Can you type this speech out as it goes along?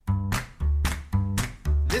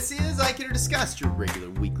This is Aikido Discussed, your regular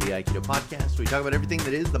weekly Aikido podcast where we talk about everything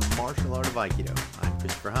that is the martial art of Aikido. I'm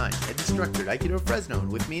Christopher Hine, head instructor at Aikido of Fresno,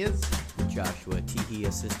 and with me is Joshua Teehee,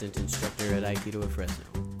 assistant instructor at Aikido of Fresno.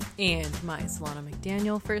 And Maya Solana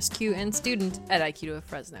McDaniel, first Q and student at Aikido of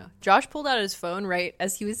Fresno. Josh pulled out his phone right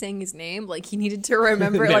as he was saying his name, like he needed to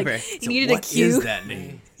remember, he needed a cue. What is that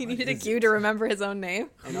name? He needed a cue to remember his own name.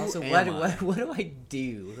 And also, what do I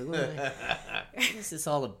do? What is this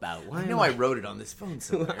all about? Why I know I wrote it on this phone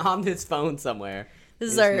somewhere. on this phone somewhere?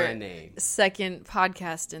 This is our my name. second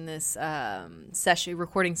podcast in this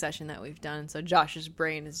recording session that we've done. So Josh's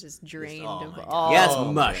brain is just drained of all. Yes,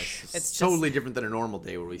 mush. It's totally different than a normal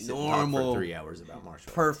day where we sit and talk for 3 hours about martial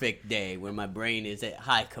arts. Perfect day where my brain is at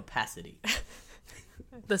high capacity.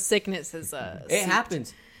 The sickness is It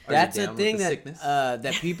happens. Are That's you a down thing with the that sickness?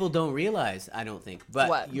 that people don't realize. I don't think, but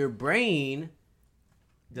What? your brain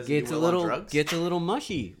Doesn't gets do a well on little drugs?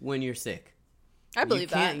 mushy when you're sick. I believe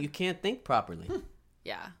that. You can't think properly.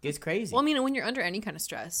 Yeah. It's crazy. Well, I mean, when you're under any kind of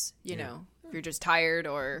stress, you know, if you're just tired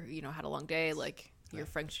or, had a long day, like your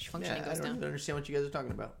functioning I goes don't down. understand what you guys are talking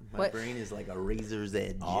about. My What? brain is like a razor's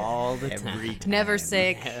edge. All the Every time. Never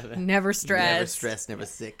sick, never stressed. Never stressed, never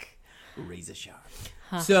sick. Razor sharp.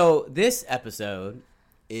 So this episode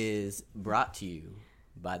is brought to you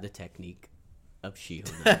by the technique of Shiho.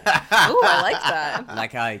 Ooh, I like that.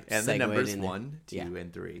 Like how I And the segued numbers in there. 1, 2, Yeah.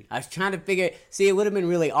 and 3. I was trying to figure. See, it would have been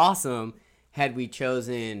really awesome had we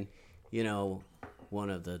chosen, one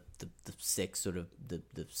of the 6 sort of the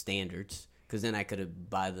standards, because then I could have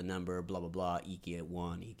by the number blah blah blah Ikkyo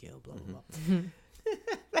 1 Ikkyo blah blah blah.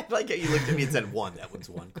 I like how you looked at me and said 1. That one's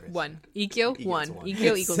 1, Chris. 1. Ikkyo, 1. one.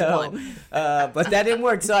 Ikkyo equals So, 1. but that didn't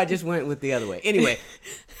work, so I just went with the other way. Anyway,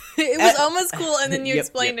 It was almost cool, and then you Yep,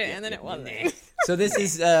 explained yep, it, yep, and then yep, it wasn't. so this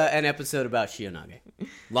is an episode about Shihonage.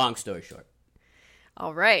 Long story short.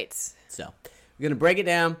 All right. So we're gonna break it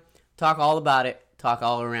down, talk all about it, talk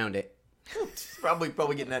all around it, Probably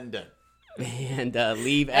getting that done. and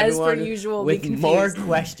leave As per everyone usual, be with more confused.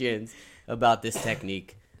 questions about this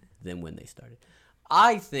technique than when they started.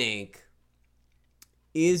 I think,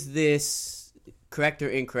 is this correct or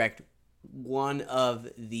incorrect? One of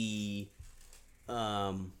the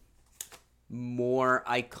more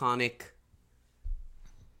iconic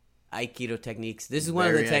Aikido techniques. This is one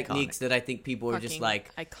of the Very techniques that I think people are just Fucking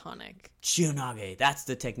like, iconic. Shihonage, that's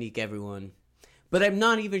the technique, everyone. But I'm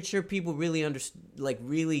not even sure people really understand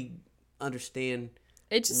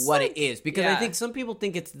It just what like, it is, because I yeah. think some people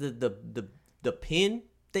think it's the pin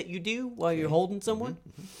that you do while you're holding someone.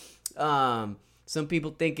 Some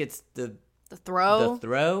people think it's the throw.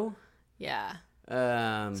 throw. Yeah.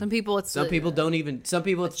 Some People it's people don't even. Some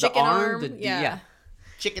people it's the chicken arm. arm, Yeah.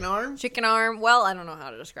 Chicken arm? chicken arm. Well, I don't know how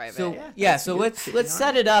to describe So it. so let's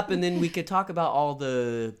set it up, and then we could talk about all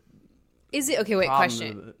the. Is it okay? Wait, problem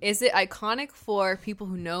question: of it. Is it iconic for people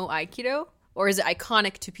who know Aikido, or is it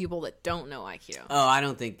iconic to people that don't know Aikido? Oh, I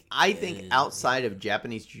don't think. I think outside of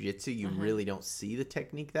Japanese jiu-jitsu, you really don't see the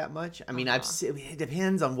technique that much. I mean, it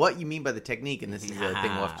depends on what you mean by the technique, and this is the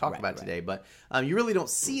thing we'll have to talk about today. But you really don't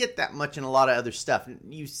see it that much in a lot of other stuff.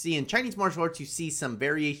 You see in Chinese martial arts, you see some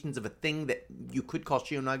variations of a thing that you could call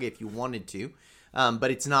Shihonage if you wanted to, but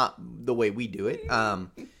it's not the way we do it.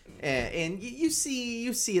 And you see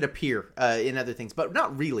it appear in other things, but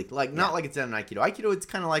not really. Not like it's done in Aikido. Aikido, it's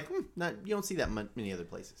kind of like you don't see that many other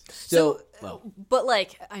places. So, But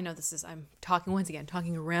I know this is. I'm talking once again,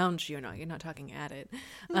 talking around Shihonage, not talking at it.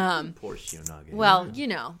 Poor Shihonage. Well,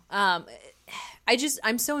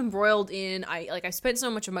 I'm so embroiled in I spent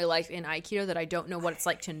so much of my life in Aikido that I don't know what it's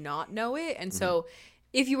like to not know it. And so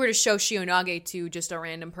if you were to show Shihonage to just a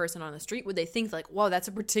random person on the street, would they think like, "Whoa, that's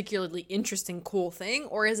a particularly interesting, cool thing,"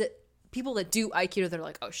 or is it people that do Aikido that are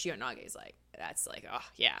like, "Oh, Shihonage is like that's like, oh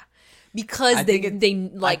yeah," because I they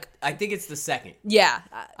think it's the second. yeah.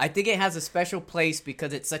 I think it has a special place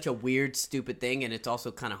because it's such a weird, stupid thing, and it's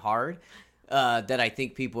also kind of hard. That I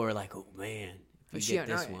think people are like, "Oh man, if we get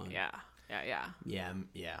this one." Yeah. Yeah. I'm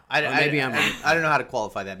wrong. I don't know how to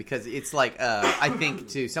qualify that because it's like I think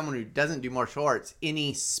to someone who doesn't do martial arts,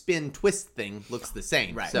 any spin twist thing looks the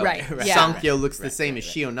same. Right. So Right. Yeah. Sankyo looks the same as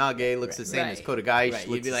Shihonage, looks the same as Kodogai. Right. You'd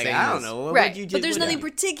Looks be the like, same I don't as- know. Right, You but there's just- nothing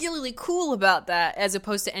particularly cool about that as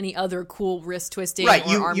opposed to any other cool wrist twisting. Right,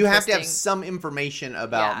 or arm you have to have twisting. some information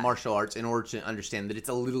about Yeah. martial arts in order to understand that it's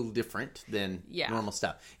a little different than Yeah. normal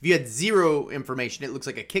stuff. If you had zero information, it looks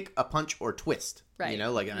like a kick, a punch, or a twist. Right.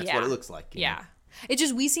 That's Yeah. what it looks like. you know? Yeah. It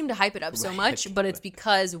just, we seem to hype it up so much, but it's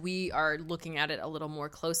because we are looking at it a little more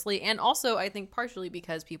closely. And also, I think partially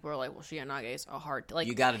because people are like, well, Shihonage is a hard, like,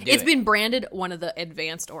 You gotta do it's it. been branded one of the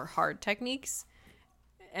advanced or hard techniques.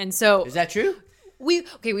 And so, Is that true?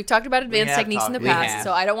 We've talked about advanced techniques in the we past, have.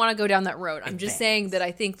 so I don't want to go down that road. I'm just saying that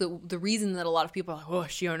I think the reason that a lot of people are like, oh,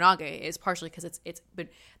 Shihonage is partially because it's but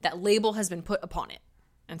that label has been put upon it,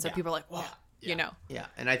 and so people are like, whoa, you know. Yeah,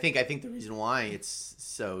 and I think the reason why it's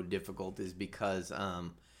so difficult is because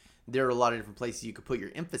there are a lot of different places you could put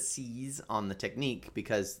your emphases on the technique,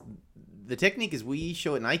 because the technique as we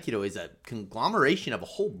show it in Aikido is a conglomeration of a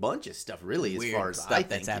whole bunch of stuff, really, Weird as far as stuff I think.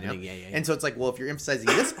 that's happening. Yeah. And so it's like, well, if you're emphasizing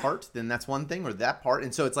this part, then that's one thing, or that part.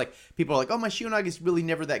 And so it's like, people are like, oh, my Shihonage is really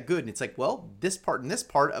never that good. And it's like, well, this part and this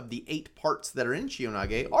part of the 8 parts that are in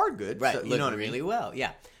Shihonage are good. Right, So, you know what I mean? really well.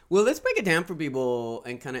 Yeah. Well, let's break it down for people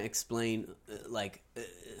and kind of explain,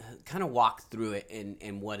 kind of walk through it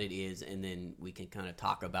and what it is, and then we can kind of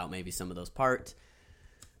talk about maybe some of those parts.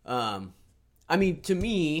 I mean, to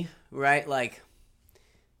me, right, like,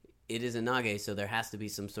 it is a nage, so there has to be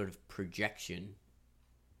some sort of projection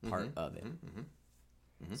part of it.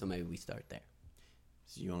 So maybe we start there.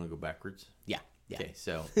 So you want to go backwards? Yeah. Okay,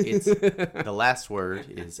 so it's the last word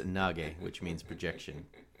is nage, which means projection.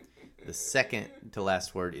 The second to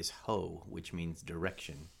last word is ho, which means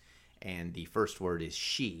direction. And the first word is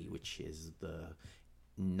shi, which is the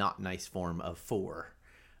not nice form of four.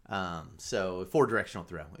 So four directional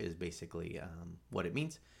throw is basically what it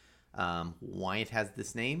means. Why it has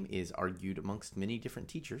this name is argued amongst many different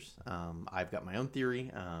teachers. I've got my own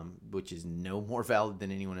theory, which is no more valid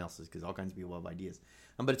than anyone else's, because all kinds of people have ideas.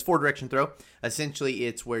 But it's four direction throw. Essentially,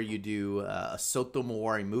 it's where you do a soto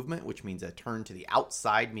mowari movement, which means a turn to the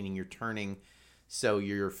outside, meaning you're turning so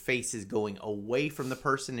your face is going away from the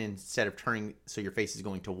person instead of turning so your face is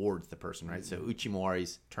going towards the person, right? So uchi mowari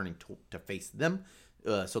is turning to face them.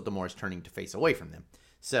 Soto mowari is turning to face away from them.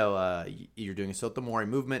 So you're doing a soto mowari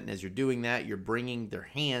movement, and as you're doing that, you're bringing their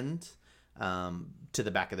hand to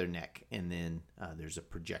the back of their neck, and then there's a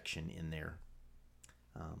projection in there.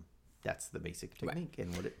 That's the basic technique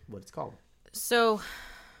and what it's called. So,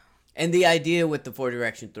 and the idea with the four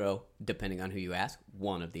direction throw, depending on who you ask,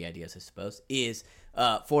 one of the ideas I suppose is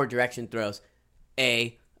four direction throws.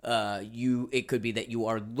 It could be that you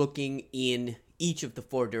are looking in each of the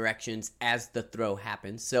four directions as the throw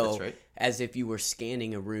happens. So That's right. as if you were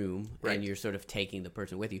scanning a room Right. and you're sort of taking the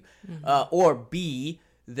person with you. Or B,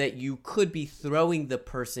 that you could be throwing the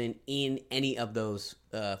person in any of those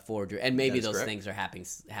four and maybe That's those correct. things are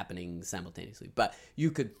happening simultaneously. But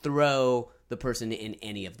you could throw the person in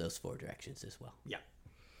any of those four directions as well. Yeah.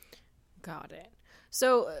 got it.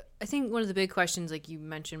 So I think one of the big questions, like you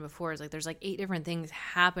mentioned before, is like there's like 8 different things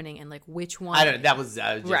happening, and like which one? I don't know. That was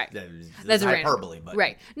just, Right. That's a random- hyperbole, but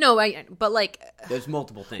right. No, but like There's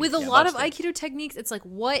multiple things. with a Yeah, lot of bunch things. Aikido techniques, it's like,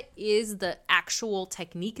 what is the actual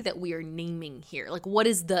technique that we are naming here? Like, what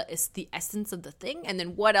is the essence of the thing, and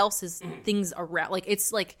then what else is things around? Like,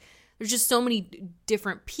 it's like there's just so many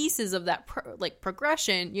different pieces of that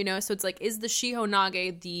progression, you know. So it's like, is the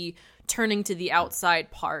Shihonage the turning to the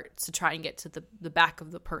outside part to try and get to the back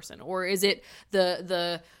of the person, or is it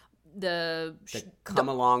the Come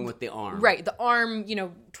along with the arm. right, the arm, you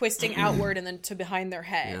know, twisting outward and then to behind their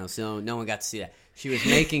head? You know, so no one got to see that. She was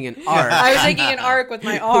making an arc I was making an arc with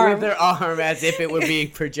my arm. with her arm as if it were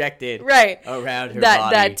being projected Right. around her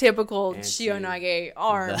that body. typical and to Shihonage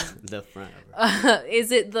arm. The front of her.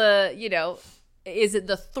 Is it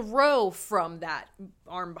the throw from that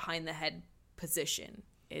arm behind the head position?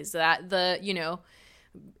 Is that the, you know,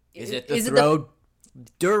 Is it the throw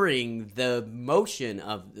during the motion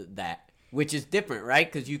of that, which is different, right?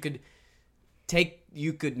 Because you could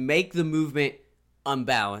make the movement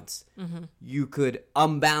unbalanced. Mm-hmm. You could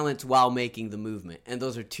unbalance while making the movement, and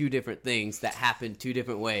those are two different things that happen two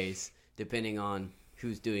different ways depending on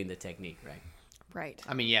who's doing the technique, right? right?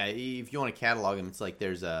 I mean, yeah, if you want to catalog them, it's like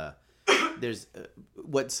there's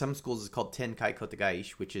what some schools is called Tenkai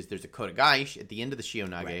Kotagaishi, which is there's a Kotagaishi at the end of the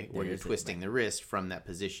Shihonage Right, where there you're is it, twisting right. the wrist from that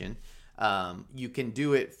position. You can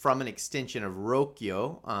do it from an extension of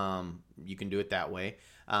Rokyo. You can do it that way.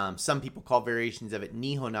 Some people call variations of it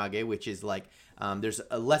Nihonage, which is like there's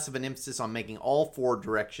less of an emphasis on making all four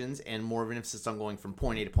directions and more of an emphasis on going from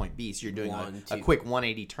point A to point B. So you're doing a quick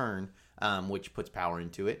 180 turn, which puts power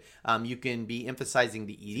into it. You can be emphasizing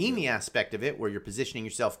the irimi aspect of it, where you're positioning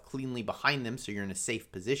yourself cleanly behind them so you're in a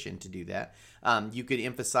safe position to do that. You could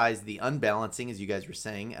emphasize the unbalancing, as you guys were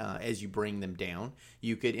saying, as you bring them down.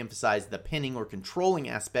 You could emphasize the pinning or controlling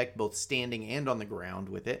aspect, both standing and on the ground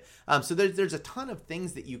with it. So there's a ton of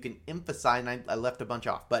things that you can emphasize, and I left a bunch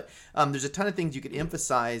off, but there's a ton of things you could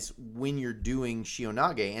emphasize when you're doing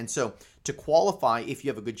Shihonage. And so to qualify, if you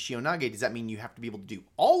have a good Shihonage, does that mean you have to be able to do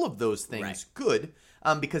all of those things Right. good?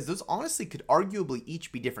 because those honestly could arguably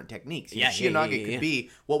each be different techniques. Yeah, Shihonage could be,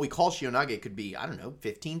 what we call Shihonage could be, I don't know,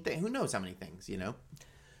 15 things. Who knows how many things,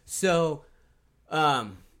 So,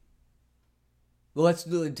 well, let's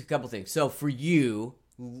do a couple things. So for you,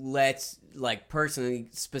 let's, like, personally,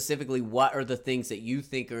 specifically, what are the things that you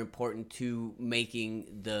think are important to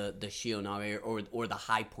making the Shihonage or the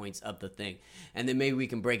high points of the thing? And then maybe we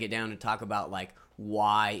can break it down and talk about, like,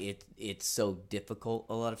 why it's so difficult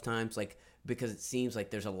a lot of times, like, because it seems like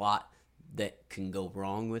there's a lot that can go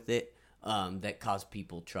wrong with it that cause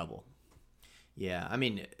people trouble. Yeah, I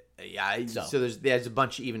mean, so there's a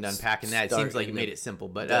bunch even to unpack in that. It seems like you made it simple,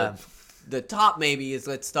 but the top maybe is,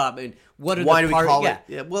 let's stop and why do we call it?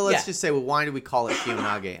 Yeah, well, let's just say, why do we call it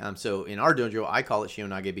Shihonage? So in our dojo, I call it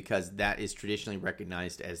Shihonage because that is traditionally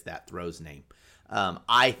recognized as that throw's name.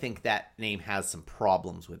 I think that name has some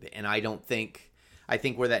problems with it, and I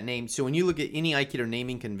think where that name. So when you look at any Aikido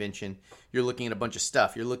naming convention, you're looking at a bunch of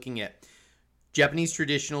stuff. You're looking at Japanese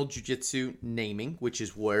traditional jiu-jitsu naming, which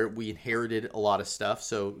is where we inherited a lot of stuff.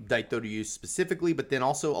 So Daito to use specifically, but then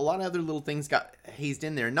also a lot of other little things got hazed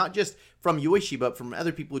in there. Not just from Ueshi, but from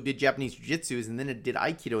other people who did Japanese jiu-jitsu and then it did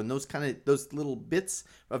Aikido. And those little bits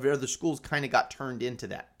of other schools kind of got turned into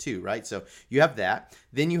that too, right? So you have that.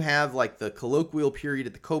 Then you have like the colloquial period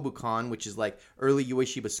at the Kobukan, which is like early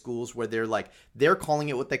Ueshiba schools where they're calling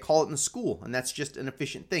it what they call it in the school. And that's just an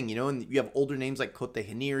efficient thing, and you have older names like Kote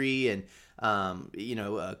Hiniri and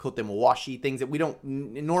Kote Mawashi, things that we don't,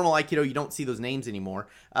 in normal Aikido, you don't see those names anymore.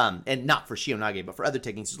 And not for Shihonage, but for other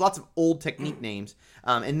techniques. There's lots of old technique names.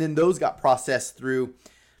 And then those got processed through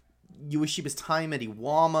Ueshiba's time at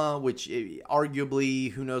Iwama, which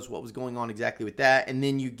arguably, who knows what was going on exactly with that. And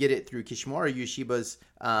then you get it through Kishimura Ueshiba's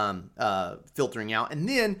filtering out. And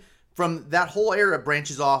then from that whole era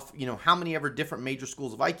branches off, how many ever different major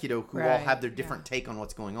schools of Aikido who all have their different take on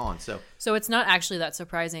what's going on. So it's not actually that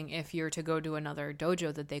surprising if you're to go to another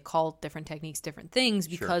dojo that they call different techniques different things,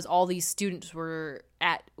 because all these students were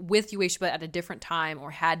with Ueshiba at a different time or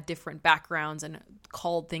had different backgrounds and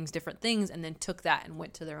called things different things, and then took that and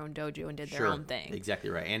went to their own dojo and did their own thing. Exactly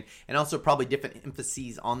right. And also probably different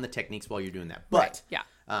emphases on the techniques while you're doing that. But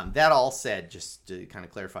right. That all said, just to kind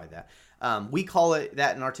of clarify that, we call it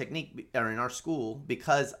that in our technique or in our school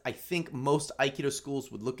because I think most Aikido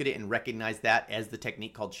schools would look at it and recognize that as the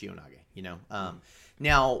technique called Shihonage.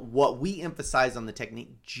 Now, what we emphasize on the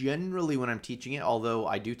technique generally when I'm teaching it, although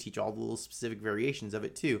I do teach all the little specific variations of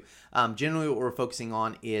it too, generally what we're focusing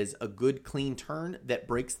on is a good clean turn that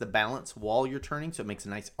breaks the balance while you're turning, so it makes a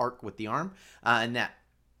nice arc with the arm, and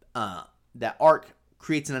that arc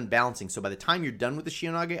creates an unbalancing. So by the time you're done with the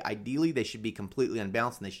Shihonage, ideally they should be completely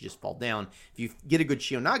unbalanced and they should just fall down. If you get a good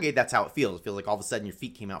Shihonage, that's how it feels. It feels like all of a sudden your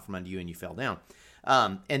feet came out from under you and you fell down.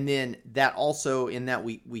 And then that also, in that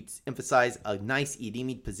we emphasize a nice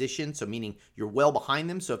irimi position, so meaning you're well behind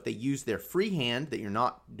them. So if they use their free hand that you're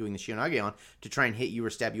not doing the Shihonage on to try and hit you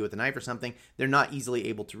or stab you with a knife or something, they're not easily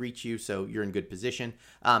able to reach you, so you're in good position.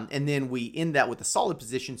 And then we end that with a solid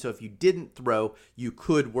position, so if you didn't throw, you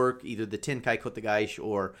could work either the Tenkai Kotagaishi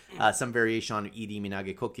or some variation on irimi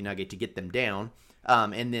nage, koki nage to get them down.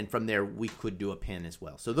 And then from there, we could do a pin as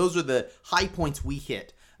well. So those are the high points we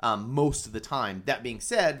hit most of the time. That being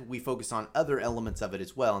said, we focus on other elements of it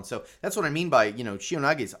as well. And so that's what I mean by,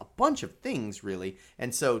 Shihonage is a bunch of things, really.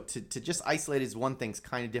 And so to just isolate it as one thing's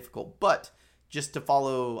kind of difficult. But just to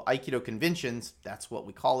follow Aikido conventions, that's what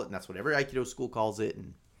we call it. And that's what every Aikido school calls it.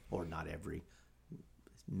 Or not every,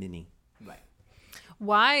 many. Right.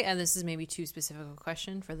 Why, and this is maybe too specific a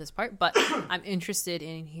question for this part, but I'm interested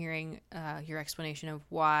in hearing your explanation of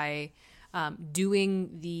why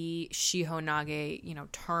doing the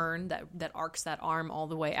Shihonage, turn that arcs that arm all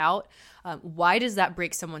the way out, why does that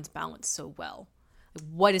break someone's balance so well?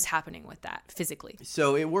 What is happening with that physically?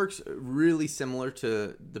 So it works really similar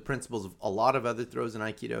to the principles of a lot of other throws in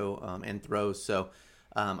Aikido and throws. So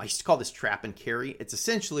I used to call this trap and carry. It's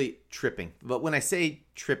essentially tripping. But when I say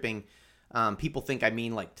tripping, people think I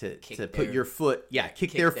mean like to put your foot,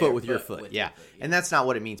 kick their foot with your foot. Yeah. And that's not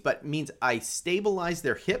what it means. But it means I stabilize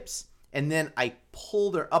their hips and then I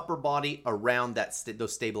pull their upper body around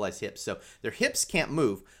those stabilized hips. So their hips can't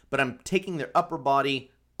move, but I'm taking their upper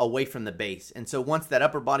body away from the base. And so once that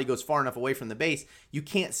upper body goes far enough away from the base, you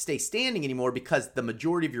can't stay standing anymore because the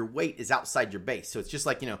majority of your weight is outside your base. So it's just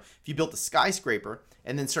like, if you built a skyscraper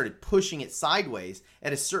and then started pushing it sideways,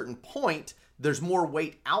 at a certain point, there's more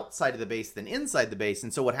weight outside of the base than inside the base.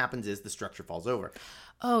 And so what happens is the structure falls over.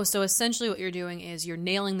 Oh, so essentially what you're doing is you're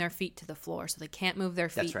nailing their feet to the floor so they can't move their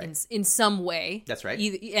feet right. in some way. That's right.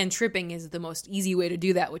 And tripping is the most easy way to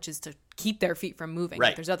do that, which is to keep their feet from moving. Right.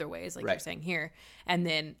 But there's other ways, like right. you're saying here. And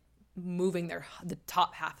then moving the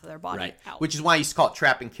top half of their body out. Which is why I used to call it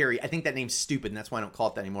trap and carry. I think that name's stupid, and that's why I don't call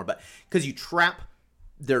it that anymore. But because you trap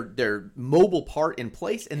their mobile part in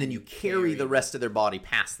place, and then you carry the rest of their body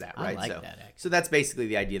past that, right? I like that, actually. So that's basically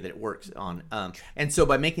the idea that it works on. And so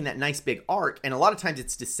by making that nice big arc, and a lot of times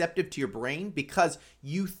it's deceptive to your brain because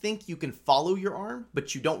you think you can follow your arm,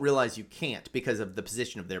 but you don't realize you can't because of the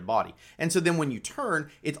position of their body. And so then when you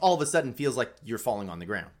turn, it all of a sudden feels like you're falling on the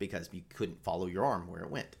ground because you couldn't follow your arm where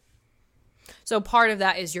it went. So part of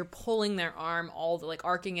that is you're pulling their arm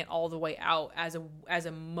arcing it all the way out as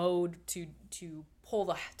a mode to pull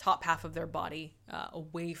the top half of their body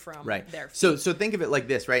away from their feet. So think of it like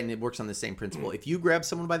this, right? And it works on the same principle. If you grab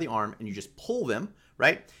someone by the arm and you just pull them,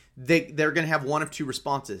 right? They're going to have one of two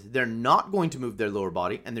responses. They're not going to move their lower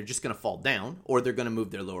body, and they're just going to fall down, or they're going to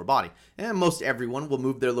move their lower body. And most everyone will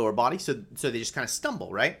move their lower body, so they just kind of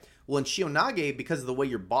stumble, right? Well, in Shihonage, because of the way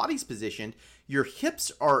your body's positioned, your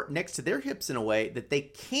hips are next to their hips in a way that they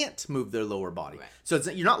can't move their lower body. Right. So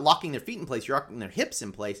you're not locking their feet in place, you're locking their hips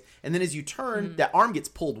in place. And then as you turn, that arm gets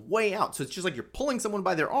pulled way out. So it's just like you're pulling someone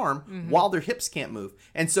by their arm while their hips can't move.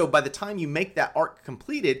 And so by the time you make that arc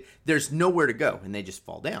completed, there's nowhere to go, and they just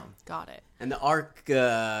fall down. Got it. And the arc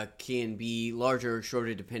can be larger or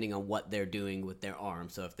shorter depending on what they're doing with their arm.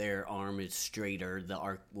 So if their arm is straighter, the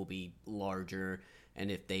arc will be larger. And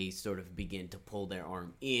if they sort of begin to pull their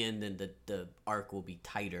arm in, then the arc will be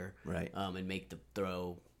tighter, right? And make the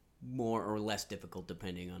throw more or less difficult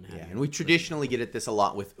depending on how. Yeah, and we traditionally get at this a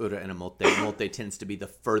lot with Ura and Emote. Emote tends to be the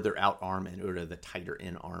further out arm, and Ura the tighter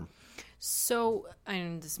in arm. So,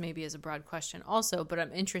 and this maybe is a broad question also, but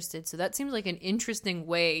I'm interested. So that seems like an interesting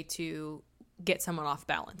way to get someone off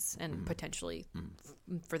balance and potentially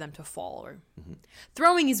for them to fall. Or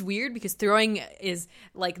throwing is weird because throwing is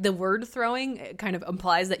like the word throwing kind of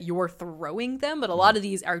implies that you're throwing them, but a lot of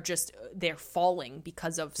these are just they're falling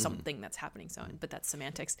because of something that's happening. So, but that's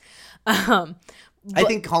semantics. I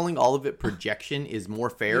think calling all of it projection is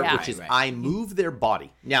more fair, which is I move their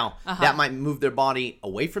body. Now, that might move their body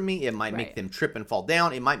away from me. It might make them trip and fall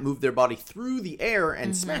down. It might move their body through the air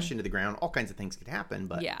and smash into the ground. All kinds of things could happen.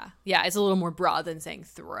 But yeah, it's a little more broad than saying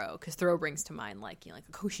throw, because throw brings to mind like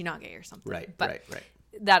a Koshinage or something. Right, but right.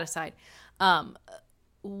 That aside,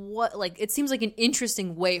 it seems like an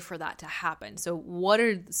interesting way for that to happen. So what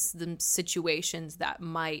are the situations that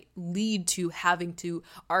might lead to having to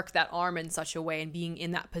arc that arm in such a way and being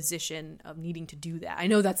in that position of needing to do that? I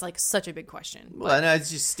know that's like such a big question. Well, no, it's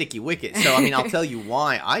just sticky wicket. So, I mean, I'll tell you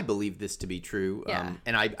why I believe this to be true.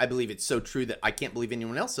 And I believe it's so true that I can't believe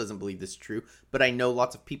anyone else doesn't believe this is true. But I know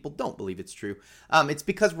lots of people don't believe it's true. It's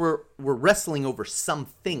because we're wrestling over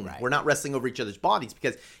something. Right. We're not wrestling over each other's bodies.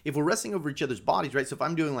 Because if we're wrestling over each other's bodies, right? So if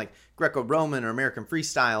I'm doing like Greco-Roman or American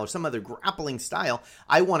freestyle or some other grappling style,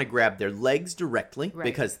 I want to grab their legs directly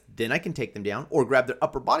because then I can take them down, or grab their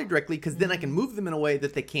upper body directly because then I can move them in a way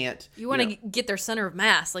that they can't. You want to get their center of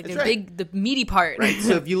mass, like their big, the meaty part. Right.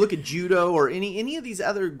 So if you look at judo or any of these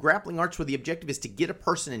other grappling arts where the objective is to get a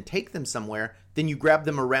person and take them somewhere, then you grab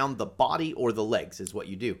them around the body or the legs is what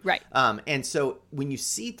you do. Right. And so when you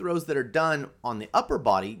see throws that are done on the upper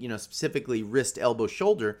body, specifically wrist, elbow,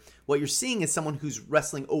 shoulder, what you're seeing is someone who's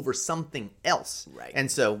wrestling over something else. Right. And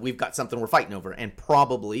so we've got something we're fighting over, and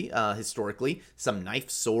probably historically some knife,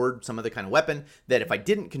 sword, some other kind of weapon that if I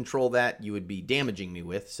didn't control that, you would be damaging me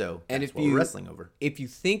with. So that's what we're wrestling over. If you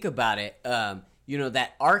think about it,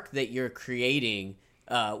 that arc that you're creating,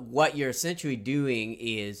 what you're essentially doing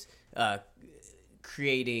is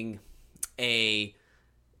creating a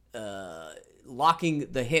locking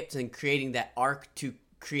the hips and creating that arc to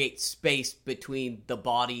create space between the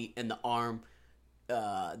body and the arm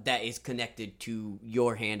that is connected to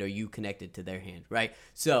your hand or you connected to their hand, right?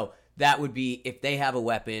 So that would be if they have a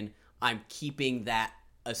weapon, I'm keeping that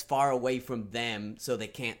as far away from them so they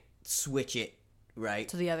can't switch it, right?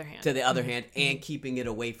 To the other hand. To the other hand, and keeping it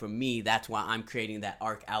away from me. That's why I'm creating that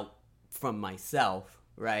arc out from myself,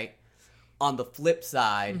 right? On the flip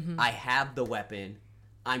side, I have the weapon.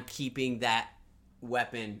 I'm keeping that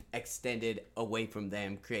weapon extended away from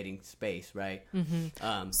them, creating space, right?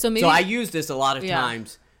 So I use this a lot of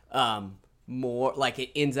times. More like it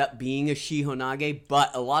ends up being a Shihonage, but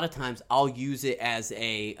a lot of times I'll use it as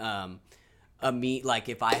a like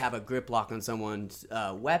if I have a grip lock on someone's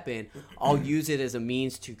weapon, I'll use it as a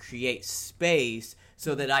means to create space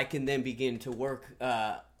so that I can then begin to work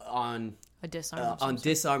on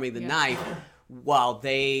disarming the knife while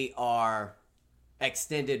they are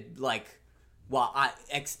extended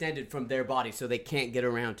extended from their body so they can't get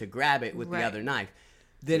around to grab it with the other knife.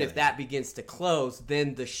 Then if that begins to close,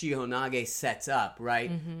 then the Shihonage sets up,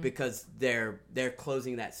 right? Because they're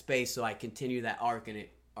closing that space, so I continue that arc and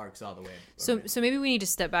it arcs all the way. So maybe we need to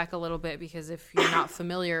step back a little bit, because if you're not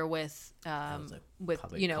familiar with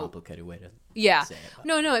complicated way to say it.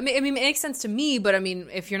 No, I mean it makes sense to me, but I mean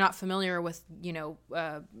if you're not familiar with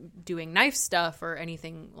doing knife stuff or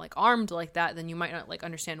anything like armed like that, then you might not like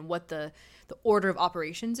understand what the order of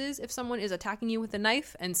operations is if someone is attacking you with a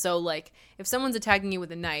knife. And so like if someone's attacking you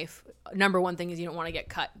with a knife, number one thing is you don't want to get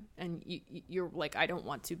cut, and you're like, I don't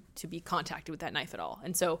want to be contacted with that knife at all.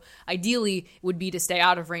 And so ideally would be to stay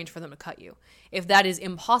out of range for them to cut you. If that is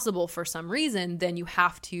impossible for some reason, then you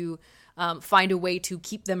have to find a way to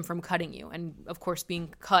keep them from cutting you. And of course,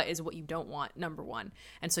 being cut is what you don't want, number one.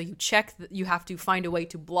 And so you you have to find a way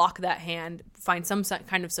to block that hand, find some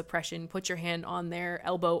kind of suppression, put your hand on their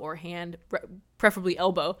elbow or hand, preferably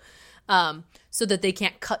elbow, so that they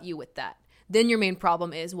can't cut you with that. Then your main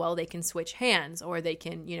problem is, well, they can switch hands, or they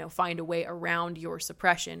can, find a way around your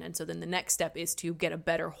suppression. And so then the next step is to get a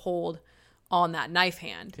better hold on that knife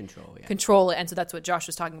hand. Control it. And so that's what Josh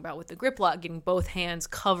was talking about with the grip lock, getting both hands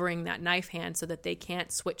covering that knife hand so that they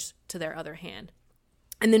can't switch to their other hand.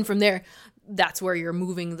 And then from there, that's where you're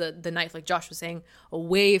moving the knife, like Josh was saying,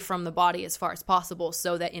 away from the body as far as possible,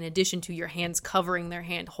 so that in addition to your hands covering their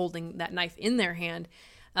hand, holding that knife in their hand,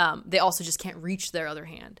 they also just can't reach their other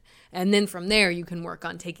hand. And then from there, you can work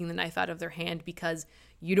on taking the knife out of their hand, because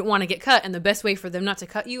you don't want to get cut. And the best way for them not to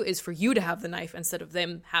cut you is for you to have the knife instead of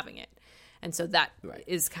them having it. And so that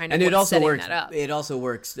is kind of and what's setting works, that up. It also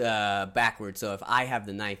works backwards. So if I have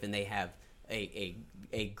the knife and they have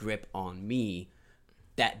a grip on me,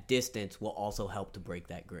 that distance will also help to break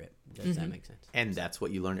that grip. Does that make sense? And that's what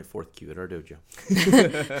you learn at 4th Q at our dojo.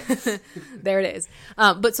 There it is.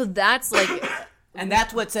 But so that's like... And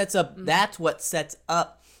that's what sets up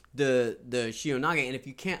the Shihonage. And if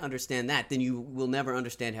you can't understand that, then you will never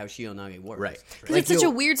understand how Shihonage works. Right. Because it's such a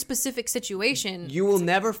weird, specific situation. You will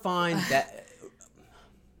never find that...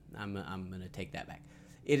 I'm going to take that back.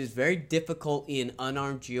 It is very difficult in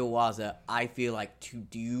unarmed Gyowaza, I feel like, to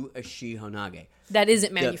do a Shihonage. That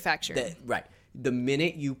isn't manufactured. Right. The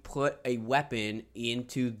minute you put a weapon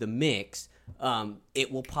into the mix,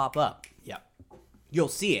 it will pop up. Yeah. You'll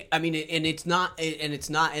see it. I mean, and it's not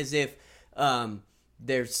as if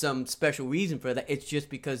there's some special reason for that. It's just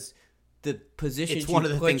because the positions it's one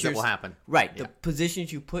of the things that will happen. Right. Yeah. The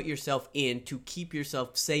positions you put yourself in to keep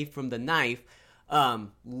yourself safe from the knife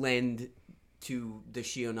lend to the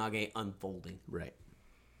Shihonage unfolding. Right.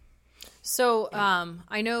 So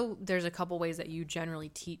I know there's a couple ways that you generally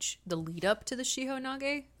teach the lead up to the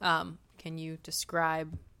Shihonage. Can you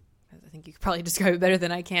describe, I think you could probably describe it better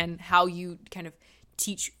than I can, how you kind of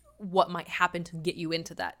teach what might happen to get you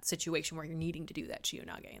into that situation where you're needing to do that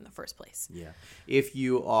Shihonage in the first place? Yeah. If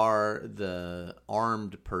you are the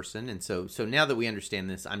armed person, and so now that we understand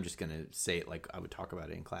this, I'm just going to say it like I would talk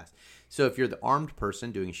about it in class. So if you're the armed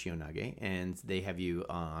person doing a Shihonage and they have you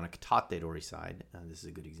on a Katate Dori side, this is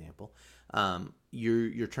a good example,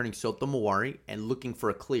 you're turning Soto Mowari and looking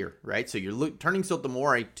for a clear, right? So you're turning Soto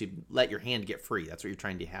Mowari to let your hand get free. That's what you're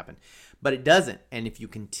trying to happen. But it doesn't. And if you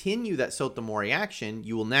continue that Soto Mowari action,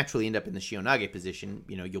 you will naturally end up in the Shihonage position.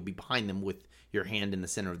 You'll be behind them with your hand in the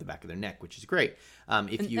center of the back of their neck, which is great.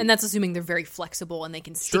 And that's assuming they're very flexible and they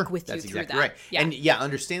can stick with you through exactly that. Right. Yeah. And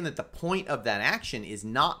understand that the point of that action is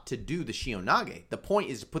not to do the Shihonage. The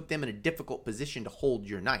point is to put them in a difficult position to hold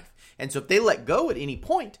your knife. And so if they let go at any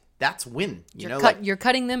point, that's win. You're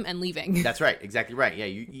cutting them and leaving. That's right. Exactly right.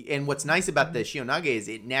 Yeah. And what's nice about the Shihonage is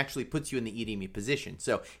it naturally puts you in the irimi position.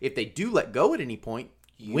 So if they do let go at any point,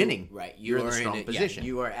 winning. Right. You're in a strong position. Yeah,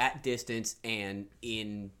 you are at distance and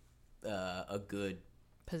in a good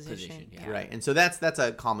position. Yeah. Right. And so that's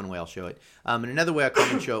a common way I'll show it. And another way I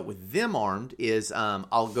commonly show it with them armed is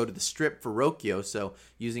I'll go to the strip for Rokyo. So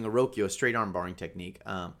using a Rokyo, a straight arm barring technique,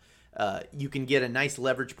 you can get a nice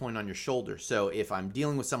leverage point on your shoulder. So if I'm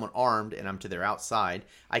dealing with someone armed and I'm to their outside,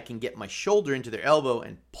 I can get my shoulder into their elbow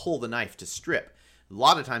and pull the knife to strip. A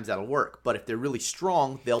lot of times that'll work, but if they're really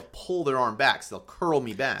strong, they'll pull their arm back, so they'll curl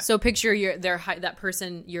me back. So picture they're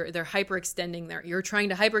hyperextending you're trying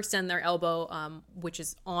to hyperextend their elbow, which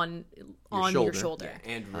is on your shoulder.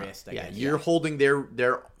 Yeah, and wrist. I guess. You're holding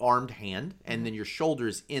their armed hand, and then your shoulder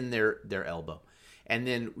is in their elbow, and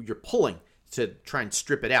then you're pulling to try and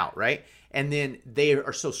strip it out, right? And then they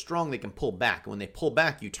are so strong they can pull back. And when they pull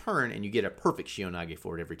back, you turn and you get a perfect Shihonage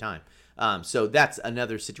for it every time. So that's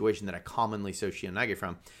another situation that I commonly show Shihonage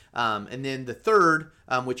from. And then the third,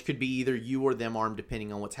 which could be either you or them armed,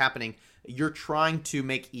 depending on what's happening, you're trying to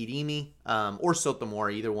make irimi or Soto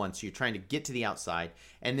Mowari, either one. So you're trying to get to the outside.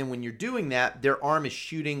 And then when you're doing that, their arm is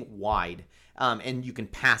shooting wide. and you can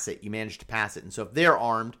pass it. You manage to pass it. And so if they're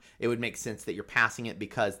armed, it would make sense that you're passing it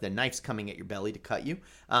because the knife's coming at your belly to cut you.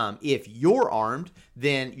 If you're armed,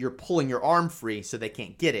 then you're pulling your arm free so they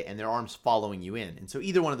can't get it, and their arm's following you in. And so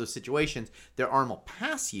either one of those situations, their arm will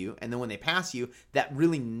pass you, and then when they pass you, that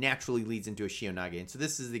really naturally leads into a Shihonage. And so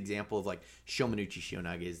this is the example of like Shomenuchi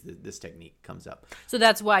Shihonage is this technique comes up. So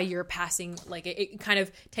that's why you're passing, like it kind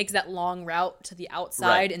of takes that long route to the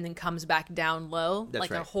outside and then comes back down low, That's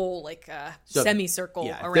like right. a whole like So, semicircle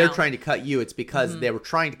yeah, around. if they're trying to cut you, it's because they were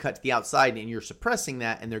trying to cut to the outside and you're suppressing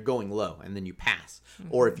that and they're going low and then you pass.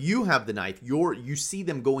 Or if you have the knife, you see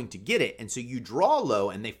them going to get it and so you draw low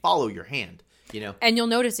and they follow your hand. And you'll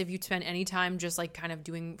notice if you spend any time just like kind of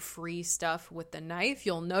doing free stuff with the knife,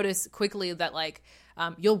 you'll notice quickly that like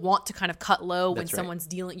you'll want to kind of cut low when someone's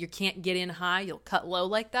dealing. You can't get in high. You'll cut low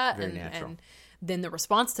like that. Very natural. And then the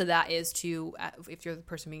response to that is to, if you're the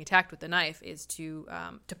person being attacked with the knife, is to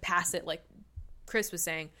pass it, like Chris was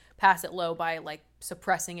saying, pass it low by like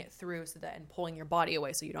suppressing it through so that and pulling your body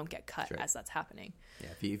away so you don't get cut as that's happening. Yeah,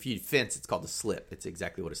 if you fence, it's called a slip. It's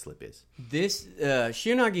exactly what a slip is. This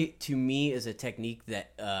Shihonage to me is a technique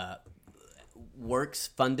that works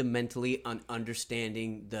fundamentally on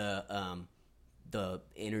understanding the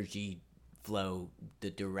energy flow, the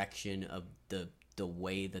direction of the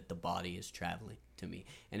way that the body is traveling to me.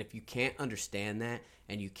 And if you can't understand that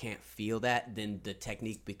and you can't feel that, then the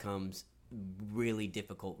technique becomes really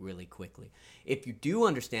difficult really quickly. If you do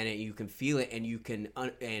understand it, you can feel it and you can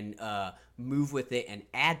move with it and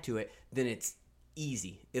add to it, then it's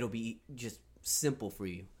easy. It'll be just simple for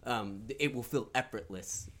you. It will feel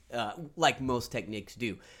effortless, like most techniques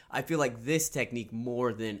do. I feel like this technique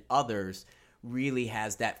more than others really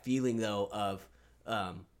has that feeling though of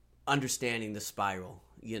understanding the spiral,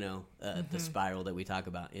 the spiral that we talk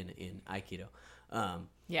about in Aikido.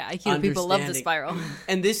 Aikido people love the spiral.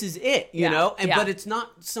 And this is it, you know? But it's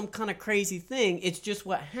not some kind of crazy thing. It's just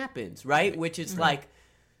what happens, right? Which is like...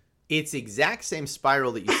 It's exact same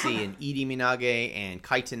spiral that you see in Iri Minage and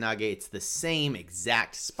Kaiten Nage. It's the same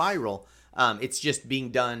exact spiral. It's just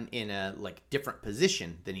being done in a like different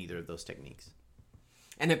position than either of those techniques.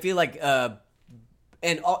 And I feel like...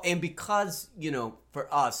 And because,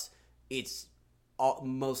 for us, it's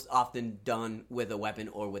most often done with a weapon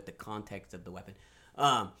or with the context of the weapon.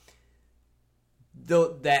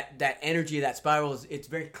 Though that energy, that spiral, it's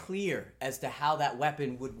very clear as to how that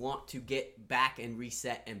weapon would want to get back and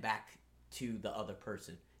reset and back to the other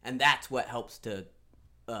person. And that's what helps to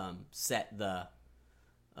set the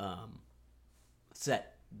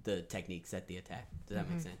technique, set the attack. Does that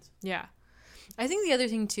make sense? Yeah. I think the other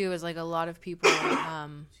thing, too, is like a lot of people...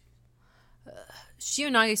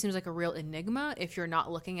 Shihonage seems like a real enigma if you're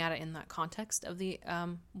not looking at it in that context of the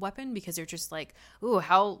weapon, because you're just like, ooh,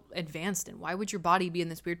 how advanced and why would your body be in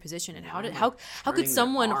this weird position, and how could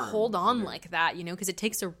someone hold on like that, because it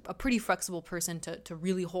takes a pretty flexible person to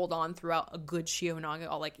really hold on throughout a good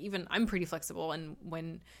Shihonage. Like even I'm pretty flexible, and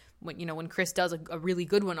when Chris does a really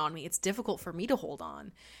good one on me, it's difficult for me to hold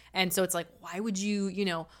on. And so it's like, why would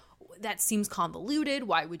you, that seems convoluted.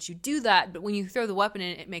 Why would you do that? But when you throw the weapon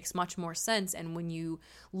in, it makes much more sense. And when you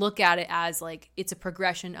look at it as like it's a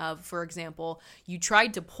progression of, for example, you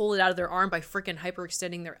tried to pull it out of their arm by freaking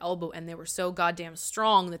hyperextending their elbow, and they were so goddamn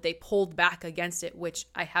strong that they pulled back against it, which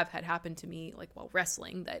I have had happen to me like while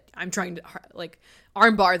wrestling, that I'm trying to like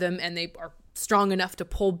armbar them and they are strong enough to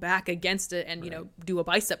pull back against it and do a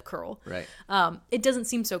bicep curl. Right. It doesn't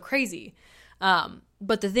seem so crazy.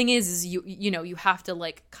 But the thing is you have to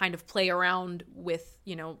like kind of play around with,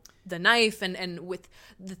 the knife and with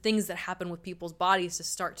the things that happen with people's bodies to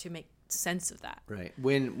start to make sense of that. Right.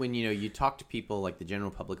 When you talk to people like the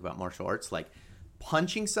general public about martial arts, like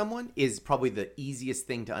punching someone is probably the easiest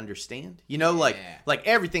thing to understand. Like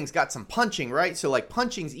everything's got some punching, right? So like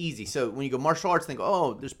punching's easy. So when you go martial arts, they go,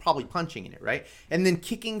 oh, there's probably punching in it, right? And then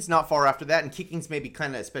kicking's not far after that, and kicking's maybe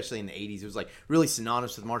kind of, especially in the 80s, it was like really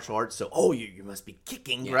synonymous with martial arts. So, oh, you must be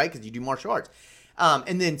kicking, right? Because you do martial arts.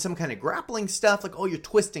 And then some kind of grappling stuff, like, oh, you're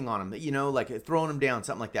twisting on them, like throwing them down,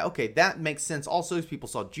 something like that. Okay, that makes sense also as people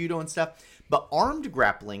saw judo and stuff. But armed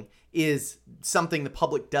grappling is something the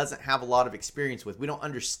public doesn't have a lot of experience with. We don't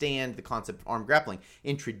understand the concept of armed grappling.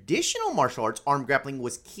 In traditional martial arts, armed grappling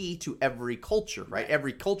was key to every culture, right?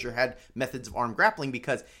 Every culture had methods of armed grappling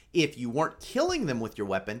because if you weren't killing them with your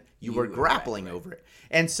weapon, you were grappling over it.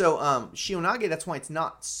 And so Shihonage, that's why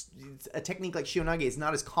it's a technique like Shihonage is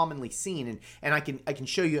not as commonly seen. And I can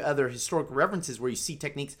show you other historical references where you see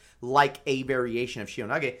techniques like a variation of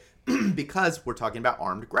Shihonage because we're talking about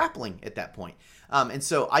armed grappling at that point. And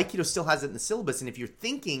so Aikido still has it in the syllabus. And if you're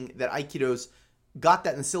thinking that Aikido's got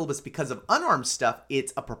that in the syllabus because of unarmed stuff,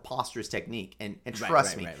 it's a preposterous technique. And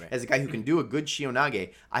trust me, as a guy who can do a good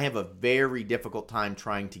Shihonage, I have a very difficult time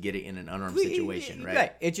trying to get it in an unarmed situation,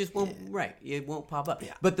 right? It just won't, it won't pop up.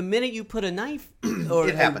 Yeah. But the minute you put a knife or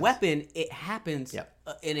a weapon, it happens,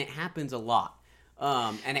 and it happens a lot.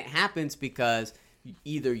 And it happens because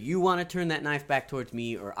either you want to turn that knife back towards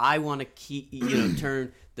me, or I want to keep,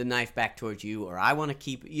 turn the knife back towards you, or I want to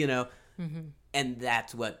keep, and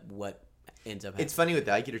that's what ends up happening. It's funny with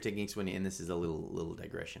the Aikido techniques and this is a little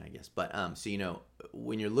digression, I guess. But so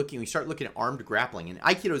when we start looking at armed grappling, and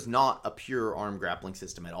Aikido is not a pure armed grappling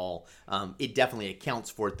system at all. It definitely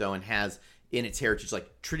accounts for it though, and has in its heritage,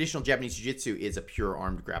 like traditional Japanese Jiu-Jitsu is a pure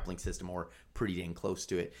armed grappling system, or pretty dang close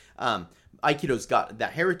to it. Aikido's got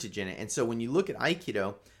that heritage in it, and so when you look at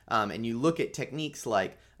Aikido, and you look at techniques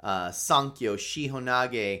like Sankyo,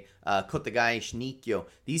 Shihonage, Kotegaeshi, Nikkyo,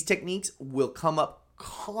 these techniques will come up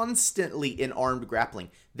constantly in armed grappling.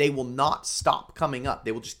 They will not stop coming up.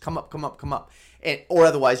 They will just come up. Or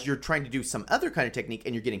otherwise, you're trying to do some other kind of technique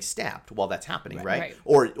and you're getting stabbed while that's happening, right?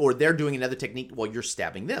 Or they're doing another technique while you're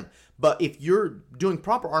stabbing them. But if you're doing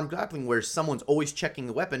proper armed grappling where someone's always checking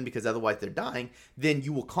the weapon because otherwise they're dying, then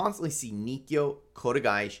you will constantly see Nikkyo,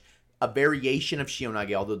 Kotegaeshi, a variation of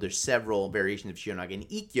Shihonage, although there's several variations of Shihonage. And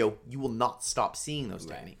Ikkyo, you will not stop seeing those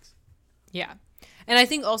techniques. Yeah. And I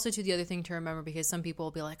think also, too, the other thing to remember, because some people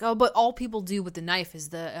will be like, oh, but all people do with the knife is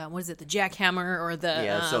the, the jackhammer or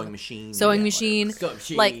the... sewing machine. Sewing machine.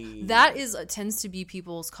 Like, that tends to be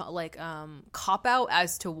people's, cop-out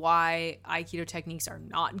as to why Aikido techniques are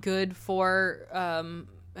not good for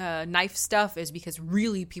knife stuff, is because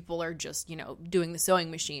really people are just, doing the sewing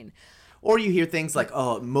machine. Or you hear things like,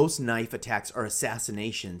 oh, most knife attacks are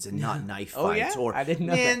assassinations and not knife fights. Or, I didn't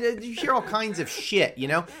know that. You hear all kinds of shit,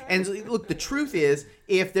 And look, the truth is,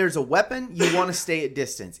 if there's a weapon, you want to stay at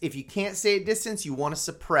distance. If you can't stay at distance, you want to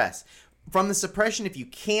suppress. From the suppression, if you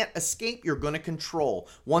can't escape, you're going to control.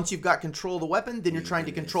 Once you've got control of the weapon, then you're trying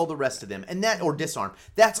to control the rest of them. And or disarm.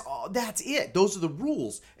 That's it. Those are the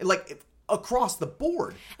rules. Across the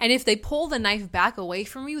board. And if they pull the knife back away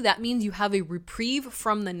from you, that means you have a reprieve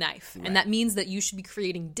from the knife. Right. And that means that you should be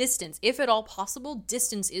creating distance. If at all possible,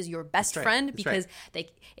 distance is your best friend, because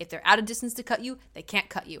if they're out of distance to cut you, they can't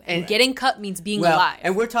cut you. And getting cut means being alive.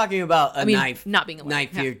 And we're talking about a knife, not being alive.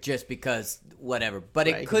 Knife here just because whatever. But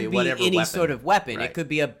it could be any weapon. Sort of weapon. Right. It could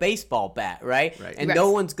be a baseball bat, right? And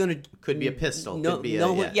no one's going to... Could be a pistol.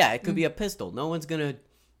 It could be a pistol. No one's going to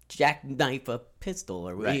jackknife a pistol,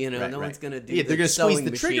 or no one's gonna do. Yeah, they're gonna squeeze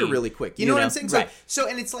the trigger really quick. You know what I'm saying? So,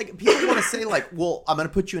 and it's like people want to say like, "Well, I'm gonna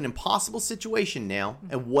put you in an impossible situation now,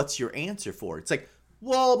 and what's your answer for it?" It's like,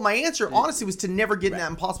 well, my answer honestly was to never get in that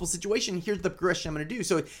impossible situation. Here's the progression I'm going to do.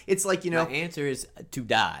 So it's like, my answer is to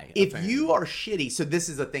die. If you are shitty, so this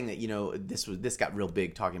is a thing that this got real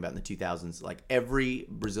big talking about in the 2000s. Like every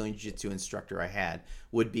Brazilian Jiu-Jitsu instructor I had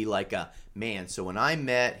would be like, man. So when I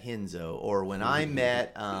met Hinzo, or when I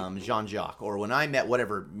met Jean-Jacques, or when I met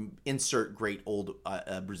whatever, insert great old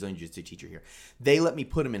Brazilian Jiu-Jitsu teacher here, they let me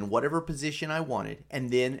put them in whatever position I wanted, and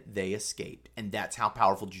then they escaped, and that's how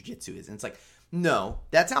powerful Jiu-Jitsu is. And it's like, no,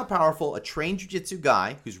 that's how powerful a trained jiu-jitsu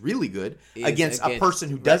guy who's really good against a person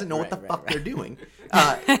who doesn't know what the fuck they're doing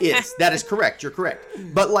is. That is correct. You're correct.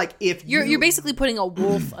 But like if you're basically putting a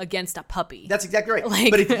wolf against a puppy. That's exactly right.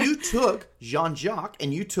 But if you took Jean-Jacques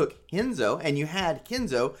and you took Hinzo and you had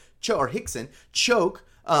Hinzo or Hickson choke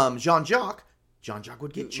Jean-Jacques, Jean-Jacques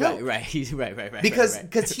would get choked. Right.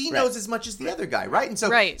 Because he knows as much as the other guy, right? And so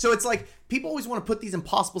it's like people always want to put these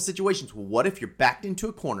impossible situations. Well, what if you're backed into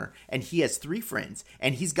a corner and he has 3 friends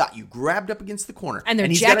and he's got you grabbed up against the corner and they're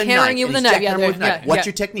jackhammering you with a knife? What's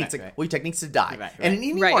your technique? It's like, well, your technique's to die. And in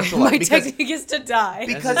any martial art, my technique is to die.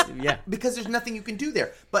 Because there's nothing you can do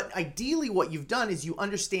there. But ideally, what you've done is you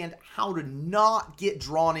understand how to not get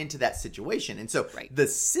drawn into that situation. And so the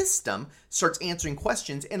system starts answering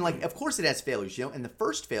questions. And like, of course, it has failures. And the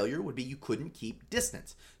first failure would be you couldn't keep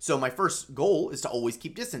distance. So my first goal is to always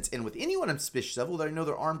keep distance. And with anyone I'm suspicious of, whether I know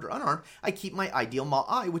they're armed or unarmed, I keep my ideal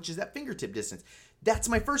ma'ai, which is that fingertip distance. That's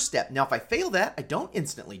my first step. Now, if I fail that, I don't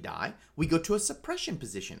instantly die. We go to a suppression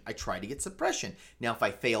position. I try to get suppression. Now, if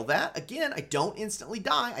I fail that, again, I don't instantly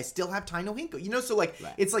die. I still have Tai no Hinko. So like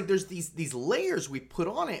it's like there's these layers we put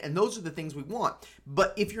on it, and those are the things we want.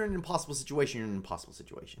 But if you're in an impossible situation, you're in an impossible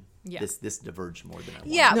situation. Yeah. This diverged more than I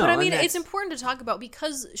wanted. Yeah, but I mean, it's important to talk about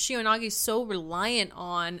because Shihonage is so reliant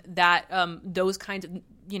on that those kinds of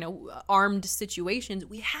armed situations.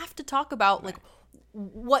 We have to talk about like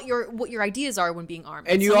what your ideas are when being armed.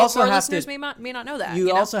 And you also have listeners may not know that.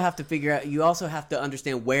 You also have to figure out. You also have to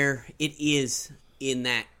understand where it is in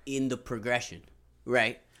the progression,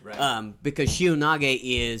 right? Right. Because Shihonage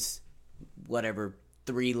is whatever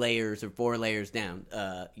 3 layers or 4 layers down.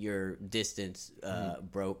 Your distance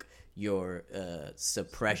broke, your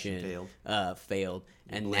suppression failed,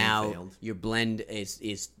 and now failed. your blend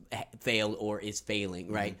is failed or is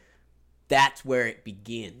failing. Right, that's where it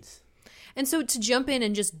begins. And so to jump in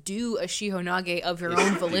and just do a Shihonage of your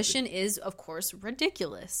own volition is, of course,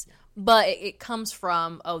 ridiculous. But it comes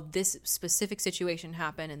from, this specific situation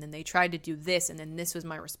happened, and then they tried to do this, and then this was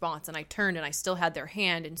my response, and I turned, and I still had their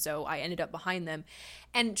hand, and so I ended up behind them.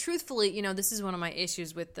 And truthfully, this is one of my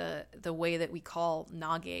issues with the way that we call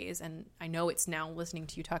nages, and I know it's now listening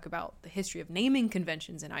to you talk about the history of naming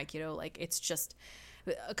conventions in Aikido, like, it's just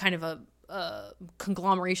a kind of a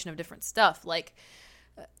conglomeration of different stuff, like...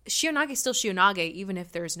 Shihonage is still Shihonage, even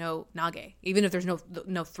if there's no nage, even if there's no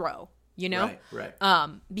throw, Right.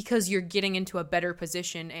 Because you're getting into a better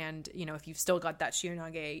position, and if you've still got that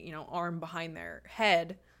Shihonage, arm behind their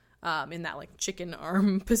head, in that like chicken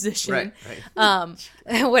arm position, right.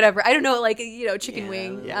 Whatever. I don't know, like chicken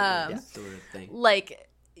wing, sort of thing. like.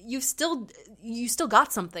 You still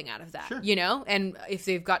got something out of that, Sure. And if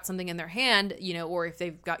they've got something in their hand, or if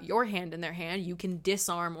they've got your hand in their hand, you can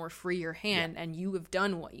disarm or free your hand, and you have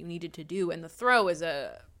done what you needed to do. And the throw is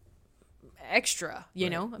a extra, I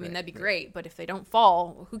mean, that'd be great, but if they don't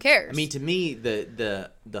fall, who cares? I mean, to me, the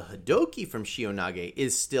Hadoke from Shihonage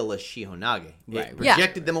is still a Shihonage. It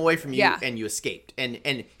projected them away from you, and you escaped. And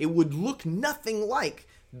it would look nothing like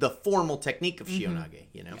the formal technique of Shihonage,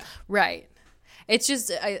 Right. It's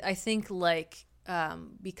just, I think, like,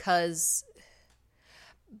 because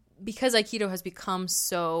Aikido has become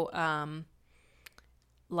so,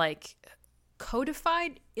 like,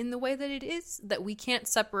 codified in the way that it is, that we can't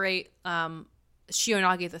separate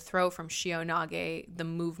Shihonage the throw from Shihonage the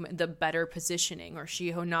movement, the better positioning, or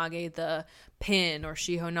Shihonage the pin, or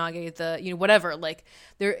Shihonage the, whatever. Like,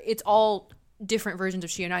 it's all different versions of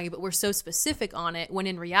Shihonage, but we're so specific on it, when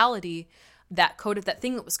in reality... that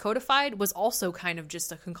thing that was codified was also kind of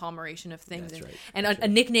just a conglomeration of things, and a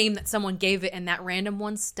nickname that someone gave it, and that random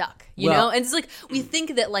one stuck, you know? And it's like, we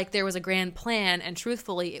think that like there was a grand plan, and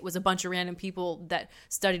truthfully it was a bunch of random people that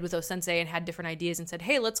studied with O-sensei and had different ideas and said,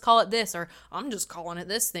 hey, let's call it this, or I'm just calling it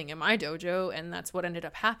this thing in my dojo, and that's what ended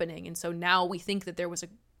up happening. And so now we think that there was a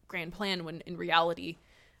grand plan, when in reality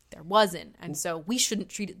there wasn't, and so we shouldn't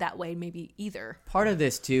treat it that way maybe either. Part of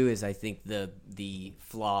this too is, I think, the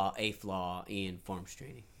flaw in forms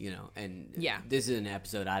training, and this is an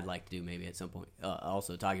episode I'd like to do maybe at some point,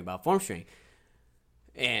 also talking about forms training,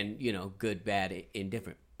 and good, bad,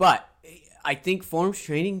 indifferent. But I think forms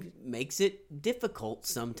training makes it difficult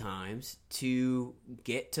sometimes to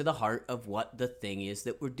get to the heart of what the thing is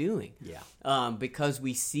that we're doing. Because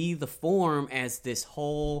we see the form as this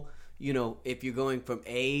whole. If you're going from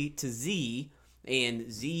A to Z,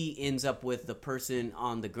 and Z ends up with the person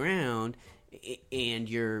on the ground, and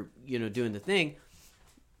you're, doing the thing,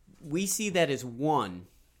 we see that as one.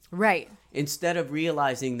 Right. Instead of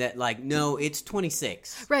realizing that, like, no, it's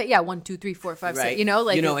 26. Right, yeah, 1, 2, 3, 4, 5, 6,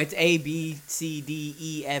 it's A, B, C, D,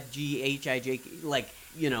 E, F, G, H, I, J, like,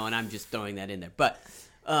 and I'm just throwing that in there. But,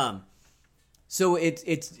 so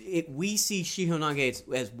we see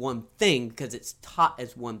Shihonage as one thing because it's taught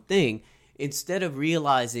as one thing, instead of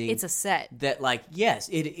realizing it's a set that, like, yes,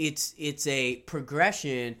 it's a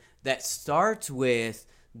progression that starts with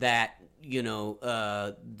that,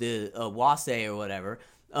 the wase or whatever,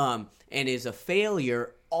 and is a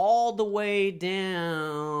failure all the way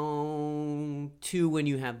down to when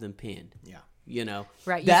you have them pinned.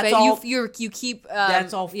 Right. That's you keep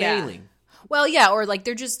that's all failing. Well, yeah, or like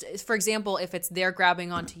they're just, for example, if it's they're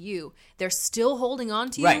grabbing onto you, they're still holding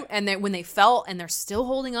onto you, and then when they fell and they're still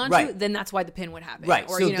holding onto you, then that's why the pin would happen. Right,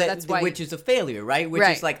 or so that's why, which is a failure, right? Which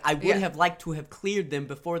is like, I would have liked to have cleared them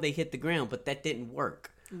before they hit the ground, but that didn't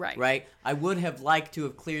work. Right? I would have liked to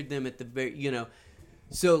have cleared them at the very,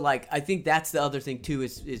 So, like, I think that's the other thing, too,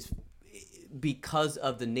 is because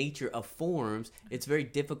of the nature of forms, it's very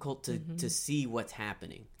difficult to see what's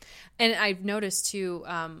happening. And I've noticed, too,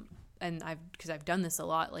 because I've done this a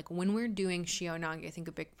lot, like when we're doing Shihonage, I think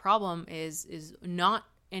a big problem is not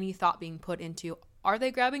any thought being put into, are they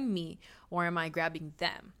grabbing me or am I grabbing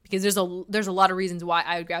them? Because there's a lot of reasons why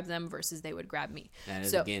I would grab them versus they would grab me. That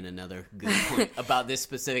is, again, another good point about this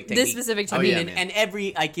specific technique. And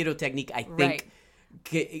every Aikido technique, I think,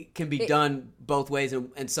 can be done both ways,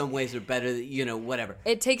 and some ways are better, whatever.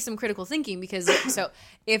 It takes some critical thinking, because so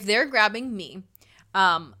if they're grabbing me,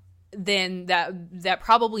 then that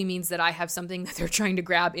probably means that I have something that they're trying to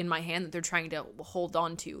grab in my hand that they're trying to hold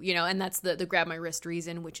on to, and that's the grab my wrist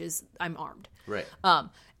reason, which is I'm armed. Right.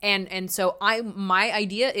 And so my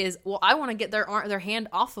idea is, well, I want to get their hand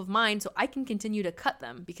off of mine so I can continue to cut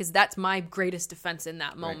them, because that's my greatest defense in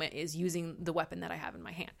that moment, is using the weapon that I have in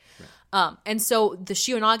my hand. Right. And so the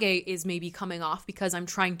Shihonage is maybe coming off because I'm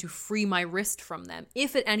trying to free my wrist from them.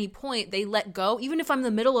 If at any point they let go, even if I'm in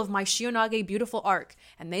the middle of my Shihonage beautiful arc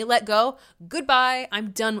and they let go, goodbye,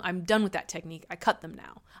 I'm done with that technique. I cut them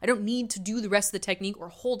now. I don't need to do the rest of the technique or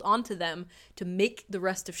hold on to them to make the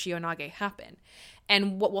rest of Shihonage happen.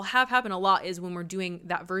 And what will have happen a lot is when we're doing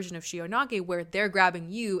that version of Shihonage where they're grabbing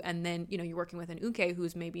you and then, you're working with an uke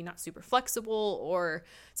who's maybe not super flexible, or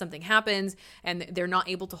something happens and they're not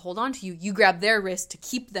able to hold on to you, you grab their wrist to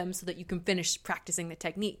keep them so that you can finish practicing the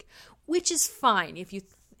technique, which is fine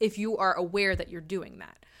if you are aware that you're doing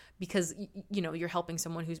that, because, you're helping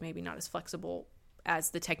someone who's maybe not as flexible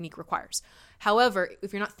as the technique requires. However,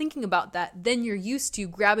 if you're not thinking about that, then you're used to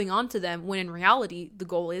grabbing onto them when in reality the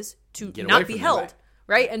goal is to not be held,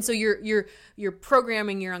 right? And so you're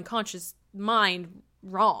programming your unconscious mind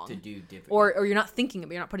wrong to do different, or you're not thinking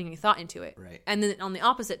of it, you're not putting any thought into it. Right. And then on the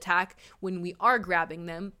opposite tack, when we are grabbing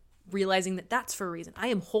them, realizing that that's for a reason. I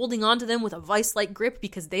am holding on to them with a vice-like grip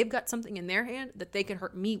because they've got something in their hand that they can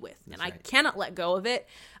hurt me with, and I cannot let go of it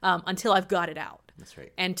until I've got it out. That's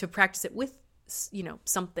right. And to practice it with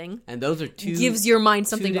something, and those are gives your mind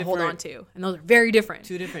something to hold on to, and those are very different.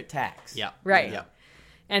 Two different tacks. Yeah. Right. Yeah.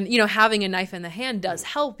 And having a knife in the hand does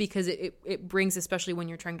help, because it brings, especially when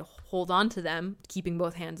you're trying to hold on to them, keeping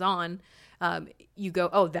both hands on, you go,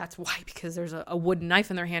 oh, that's why, because there's a wooden knife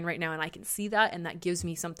in their hand right now and I can see that, and that gives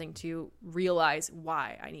me something to realize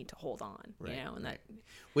why I need to hold on. And that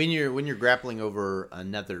when you're grappling over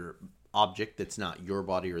another object that's not your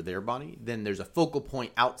body or their body, then there's a focal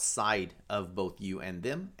point outside of both you and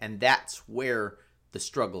them, and that's where the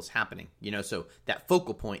struggle's happening, so that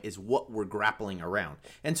focal point is what we're grappling around.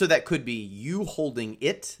 And so that could be you holding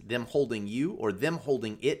it, them holding you, or them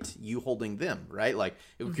holding it, you holding them, right? Like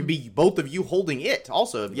it could be both of you holding it.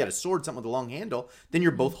 Also, if you got a sword, something with a long handle, then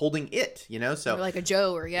you're both holding it, so or like a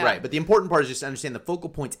Joe, or right. But the important part is just to understand the focal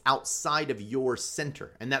points outside of your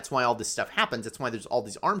center, and that's why all this stuff happens. That's why there's all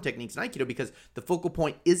these arm techniques in Aikido, because the focal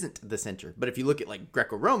point isn't the center. But if you look at like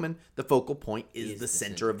Greco-Roman, the focal point is the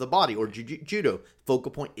center of the body, or Judo,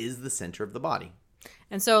 focal point is the center of the body.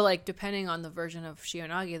 And so, like, depending on the version of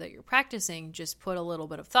Shihonage that you're practicing, just put a little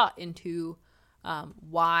bit of thought into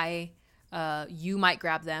why you might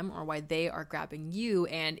grab them, or why they are grabbing you.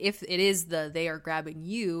 And if it is they are grabbing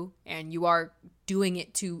you and you are doing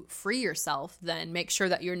it to free yourself, then make sure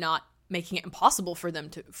that you're not making it impossible for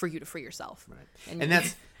you to free yourself. Right. And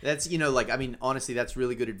that's honestly, that's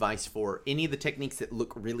really good advice for any of the techniques that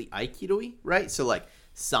look really Aikido-y, right? So like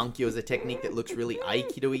Sankyo is a technique that looks really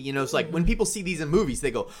Aikido-y. It's like when people see these in movies,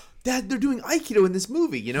 they go, Dad, they're doing Aikido in this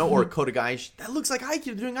movie, or Kodogai, that looks like Aikido,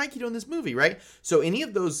 they're doing Aikido in this movie, right? So any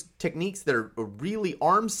of those techniques that are really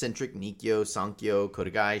arm-centric, Nikyo, Sankyo,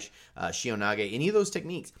 Kodogai, Shihonage, any of those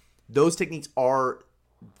techniques are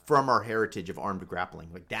from our heritage of armed grappling.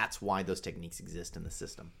 Like that's why those techniques exist in the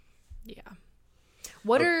system. Yeah.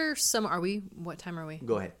 What are some, what time are we?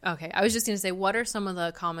 Go ahead. Okay. I was just going to say, what are some of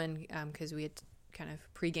the common, because we had kind of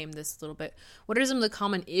pre-gamed this a little bit, what are some of the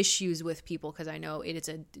common issues with people? Because I know it's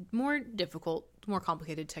a more difficult, more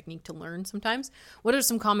complicated technique to learn sometimes. What are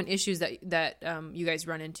some common issues that you guys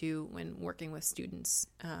run into when working with students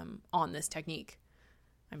on this technique?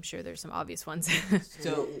 I'm sure there's some obvious ones.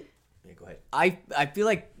 So, yeah, go ahead. I feel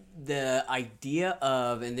like the idea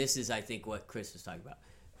of, and this is I think what Chris was talking about,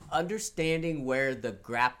 understanding where the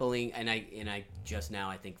grappling, and I just now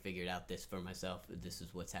I think figured out this for myself. This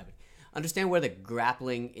is what's happening. Understand where the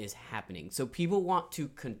grappling is happening. So people want to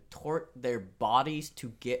contort their bodies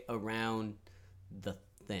to get around the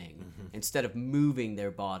thing instead of moving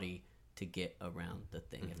their body to get around the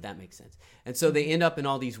thing, if that makes sense. And so they end up in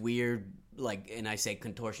all these weird, like, and I say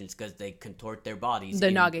contortions because they contort their bodies. The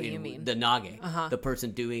nage, you mean? The nage, the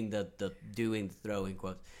person doing the throwing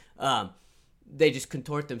quotes. They just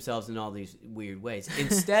contort themselves in all these weird ways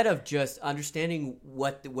instead of just understanding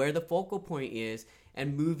where the focal point is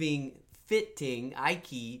and fitting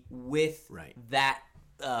Aiki with that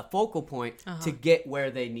focal point to get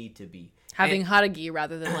where they need to be. Having haragi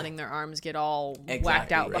rather than letting their arms get all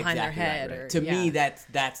whacked out behind their head. Or, to me,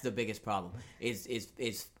 that's the biggest problem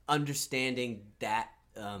is understanding that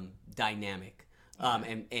dynamic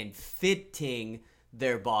and fitting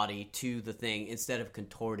their body to the thing instead of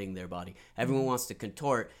contorting their body. Everyone wants to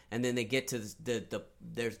contort, and then they get to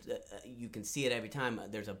there's you can see it every time.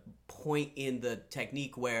 There's a point in the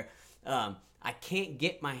technique where I can't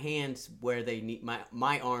get my hands where they need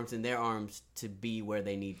my arms and their arms to be where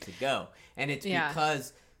they need to go, and it's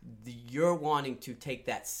because you're wanting to take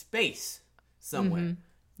that space somewhere. Mm-hmm.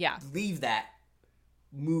 Yeah, leave that.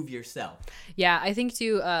 Move yourself. Yeah, I think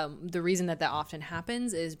too, the reason that often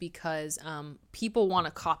happens is because people want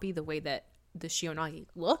to copy the way that the Shihonage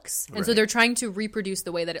looks. And so they're trying to reproduce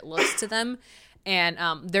the way that it looks to them. And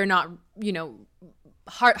they're not,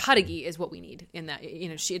 Haragi is what we need in that.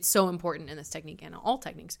 It's so important in this technique and all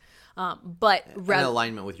techniques. But and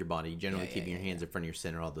alignment with your body, generally keeping your hands in front of your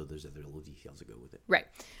center, although there's other little details that go with it. Right.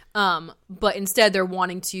 But instead they're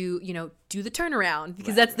wanting to, do the turnaround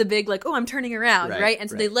because that's the big I'm turning around, right? And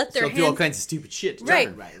so they let their hands do all kinds of stupid shit to right.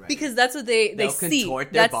 turn. Right, because that's what they see.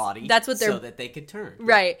 Contort their body that's what they're so that they could turn.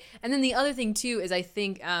 Right. And then the other thing too is I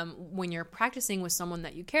think when you're practicing with someone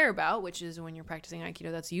that you care about, which is when you're practicing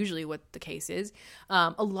Aikido, that's usually what the case is.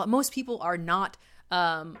 Most people are not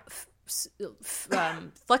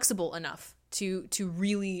flexible enough to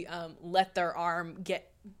really let their arm get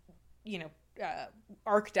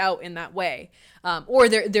arced out in that way, or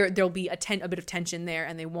there'll be a bit of tension there,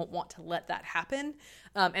 and they won't want to let that happen.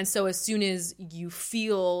 And so as soon as you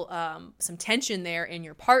feel some tension there in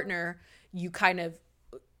your partner, you kind of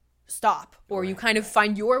stop, or you kind of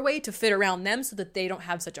find your way to fit around them so that they don't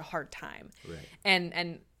have such a hard time. Right.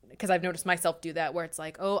 And because I've noticed myself do that, where it's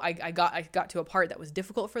like, I got to a part that was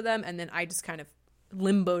difficult for them, and then I just kind of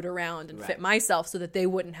limboed around and fit myself so that they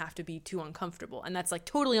wouldn't have to be too uncomfortable. And that's like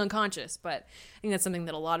totally unconscious, but I think that's something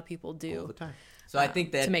that a lot of people do all the time. So I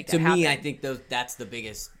think that to me, I think that's the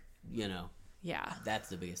biggest, that's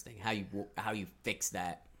the biggest thing. How you fix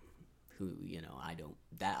that.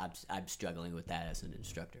 I'm struggling with that as an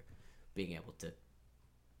instructor, being able to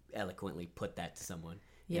eloquently put that to someone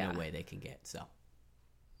in a way they can get. So,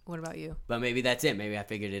 what about you? But maybe that's it. Maybe I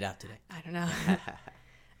figured it out today. I don't know.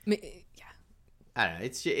 I don't know.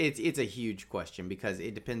 It's a huge question because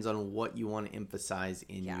it depends on what you want to emphasize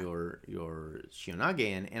in your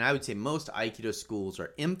Shihonage, and I would say most Aikido schools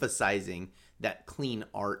are emphasizing that clean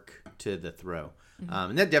arc to the throw,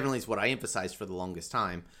 and that definitely is what I emphasized for the longest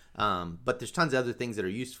time. But there's tons of other things that are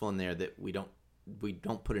useful in there that we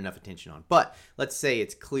don't put enough attention on. But let's say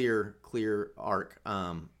it's clear arc.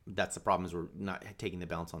 That's the problem, is we're not taking the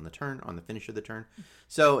balance on the turn, on the finish of the turn.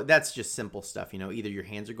 So that's just simple stuff. Either your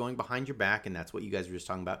hands are going behind your back, and that's what you guys were just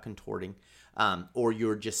talking about, contorting, or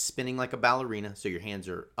you're just spinning like a ballerina. So your hands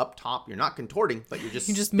are up top. You're not contorting, but you're just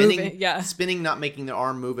spinning, moving, spinning, not making the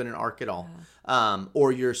arm move in an arc at all.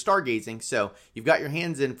 Or you're stargazing. So you've got your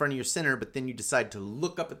hands in front of your center, but then you decide to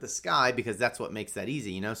look up at the sky because that's what makes that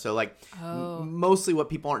easy, So like mostly what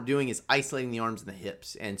people aren't doing is isolating the arms and the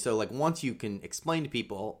hips. And so like once you can explain to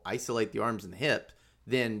people, isolate the arms and the hip,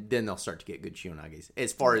 then they'll start to get good Shihonage.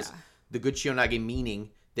 As far as the good Shihonage, meaning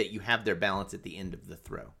that you have their balance at the end of the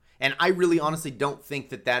throw. And I really honestly don't think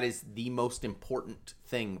that is the most important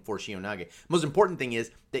thing for Shihonage. Most important thing is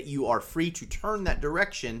that you are free to turn that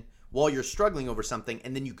direction while you're struggling over something,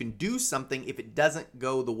 and then you can do something if it doesn't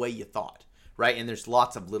go the way you thought, right? And there's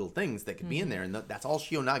lots of little things that could be in there, and that's all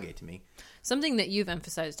Shihonage to me. Something that you've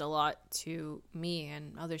emphasized a lot to me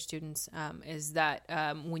and other students is that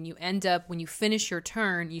when you finish your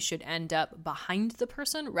turn, you should end up behind the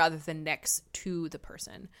person rather than next to the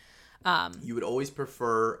person. You would always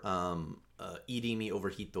prefer Irimi over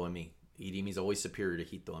Hitoemi. Irimi is always superior to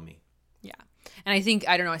Hitoemi. Yeah. And I think,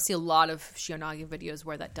 I see a lot of Shihonage videos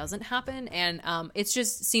where that doesn't happen. And it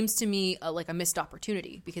just seems to me like a missed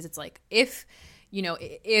opportunity, because it's like if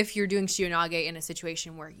you're doing Shihonage in a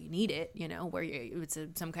situation where you need it, where it's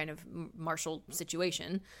some kind of martial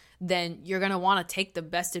situation, then you're going to want to take the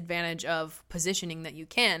best advantage of positioning that you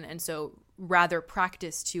can. And so rather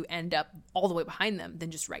practice to end up all the way behind them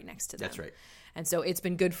than just right next to them. That's right. And so it's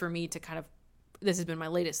been good for me to this has been my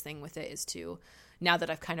latest thing with it, is to, now that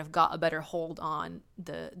I've kind of got a better hold on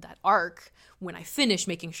that arc, when I finish,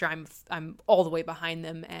 making sure I'm all the way behind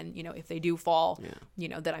them, and if they do fall,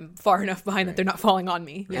 that I'm far enough behind that they're not falling on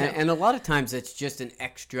me. And a lot of times it's just an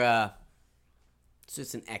extra. It's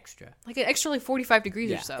just an extra, like an extra 45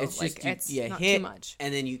 degrees or so. It's just it's not hit, too much,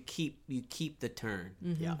 and then you keep the turn.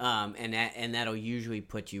 And that'll usually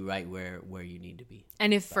put you right where you need to be.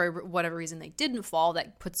 And if for whatever reason they didn't fall,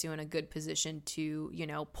 that puts you in a good position to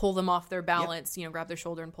pull them off their balance. Grab their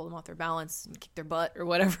shoulder and pull them off their balance, and kick their butt or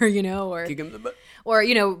whatever. Or kick them in the butt. Or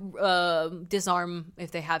disarm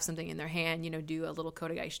if they have something in their hand. Do a little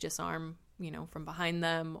Kotegaeshi disarm. From behind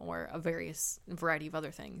them, or a variety of other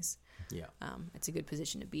things. Yeah. It's a good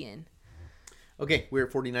position to be in. Okay, we're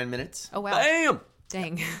at 49 minutes. Oh, wow. Bam!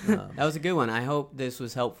 Dang. That was a good one. I hope this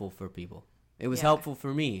was helpful for people. It was Yeah. helpful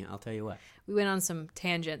for me, I'll tell you what. We went on some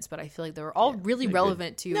tangents, but I feel like they were all really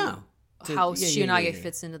relevant to No. how Yeah, Shionage yeah.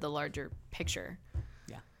 fits into the larger picture.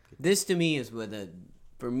 Yeah. This to me is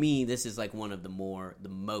for me, this is like one of the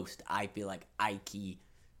most, I feel like, Aiki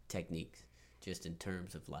techniques, just in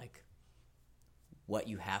terms of like what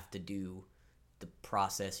you have to do, the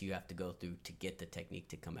process you have to go through to get the technique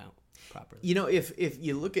to come out properly. You know, if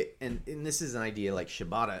you look at, and this is an idea, like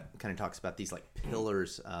Shibata kind of talks about these like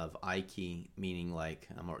pillars of Aiki, meaning like,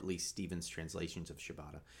 or at least Stephen's translations of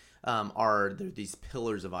Shibata, are there these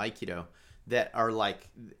pillars of Aikido that are like,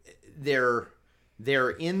 they're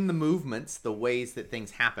in the movements, the ways that things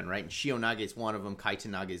happen, right? And Shionage is one of them,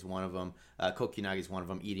 Kaitenage is one of them, Kokyunage is one of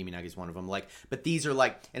them, Iriminage is one of them. Like, but these are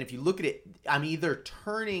like, and if you look at it, I'm either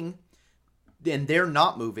turning and they're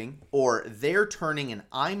not moving, or they're turning and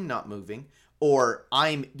I'm not moving, or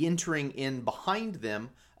I'm entering in behind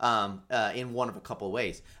them in one of a couple of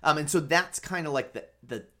ways. And so that's kind of like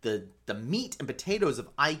the meat and potatoes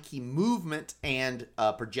of Aiki movement and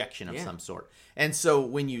projection of some sort. And so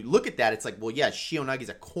when you look at that, it's like, well, yeah, Shionage is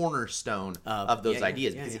a cornerstone of those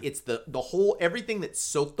ideas because it's the whole, everything that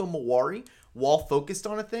Soto Mawari, while focused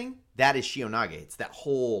on a thing, that is Shionage. It's that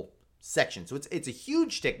whole section. So it's a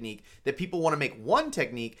huge technique that people want to make one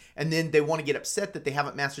technique, and then they want to get upset that they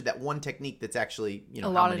haven't mastered that one technique that's actually, you know, A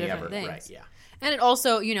lot of different things. Right, yeah. And it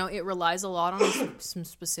also, you know, it relies a lot on some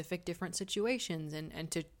specific different situations, and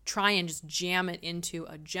to try and just jam it into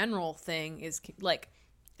a general thing is like,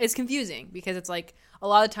 it's confusing because it's like a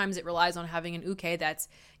lot of times it relies on having an uke that's,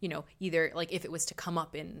 you know, either like if it was to come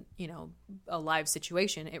up in, you know, a live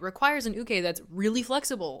situation, it requires an uke that's really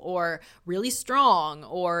flexible or really strong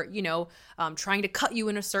or, you know, trying to cut you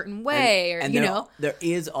in a certain way and you know. There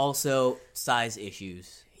is also size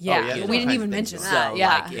issues. Yeah, yeah, we didn't even things mention going that. So,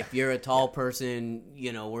 Yeah. like, if you're a tall person,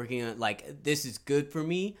 you know, working on, like, this is good for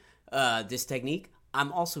me, this technique,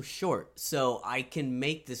 I'm also short. So I can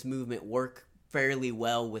make this movement work fairly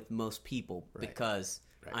well with most people because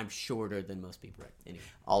I'm shorter than most people. Right. Anyway.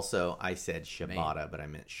 Also, I said Shibata, but I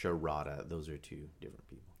meant Shirata. Those are two different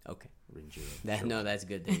people. Okay. Rinjiro. No, that's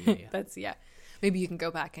good. Then, yeah. That's, yeah. Maybe you can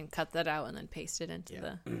go back and cut that out and then paste it into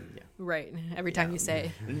the... Right. Every time you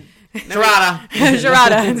say Shirata!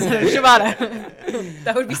 Shirata instead of Shibata.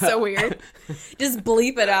 That would be so weird. Just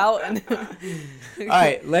bleep it out. And All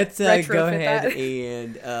right, let's go Retrofit ahead that.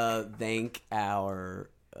 and thank our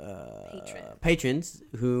Patron. patrons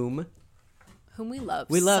whom whom we love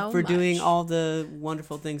we love so for doing much. all the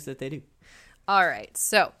wonderful things that they do. All right.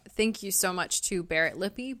 So thank you so much to Barrett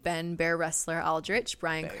Lippy, Ben Bear Wrestler Aldrich,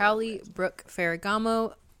 Brian Crowley, Brooke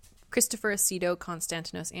Ferragamo, Christopher Aceto,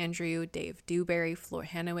 Konstantinos Andrew, Dave Dewberry, Floor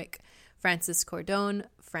Hanowick, Francis Cordone,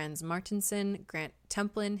 Franz Martinson, Grant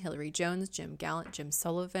Templin, Hillary Jones, Jim Gallant, Jim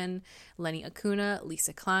Sullivan, Lenny Acuna,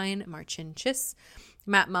 Lisa Klein, Marcin Chiss,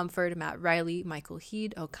 Matt Mumford, Matt Riley, Michael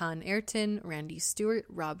Heed, Okan Ayrton, Randy Stewart,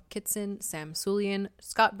 Rob Kitson, Sam Sulian,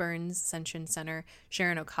 Scott Burns, Senshin Center,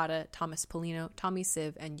 Sharon Okada, Thomas Polino, Tommy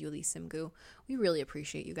Siv, and Yuli Simgu. We really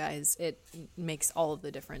appreciate you guys. It makes all of the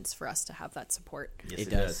difference for us to have that support. Yes, It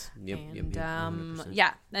does. Yep, And 100%.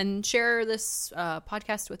 yeah, and share this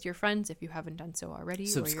podcast with your friends if you haven't done so already. or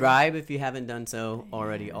your- Subscribe if you haven't done so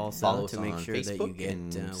already. Also, Follow us to make on sure Facebook that you get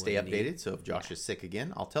and what stay you need. updated. So if Josh is sick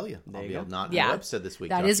again, I'll tell you. I'll you be go. able not Yeah. no episode this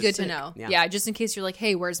week. That Josh is good to sick. know. Yeah. Yeah, just in case you're like,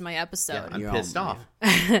 hey, where's my Yeah, episode? I'm You're pissed all-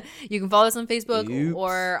 off. You can follow us on Facebook Oops.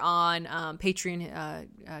 or on Patreon.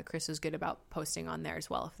 Chris is good about posting on there as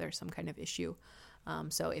well if there's some kind of issue.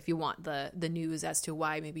 So if you want the news as to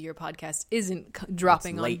why maybe your podcast isn't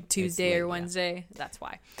dropping on late. Tuesday It's late, or yeah. Wednesday, that's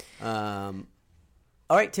why.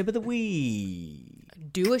 All right, tip of the week.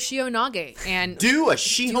 Do a Shionage and Do a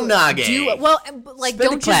Shihonage. do well, but, like Spin a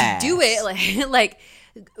don't class. just do it like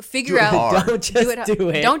figure Do it out. hard. Don't just do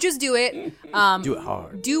it. Don't just do it. Do it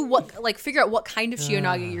hard. Do what, like, figure out what kind of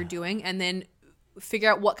Shionage you're doing, and then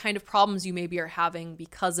figure out what kind of problems you maybe are having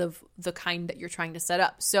because of the kind that you're trying to set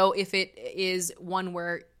up. So if it is one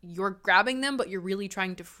where you're grabbing them, but you're really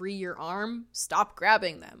trying to free your arm, stop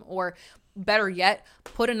grabbing them. Or better yet,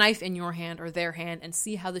 put a knife in your hand or their hand and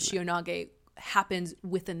see how the Shionage happens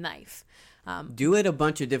with a knife. Do it a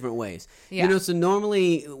bunch of different ways. Yeah. You know, so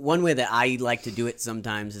normally one way that I like to do it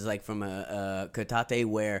sometimes is like from a katate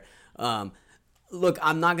where, look,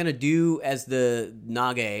 I'm not going to do as the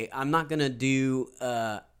nage, I'm not going to do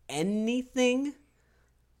anything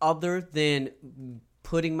other than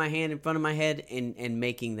putting my hand in front of my head and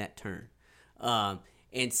making that turn.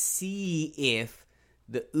 And see if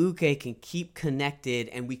the uke can keep connected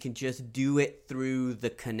and we can just do it through the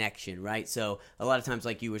connection, right? So a lot of times,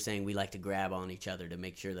 like you were saying, we like to grab on each other to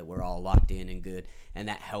make sure that we're all locked in and good, and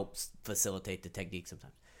that helps facilitate the technique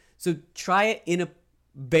sometimes. So try it in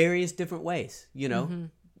various different ways, you know? Mm-hmm.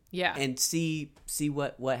 Yeah. And see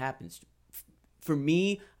what happens. For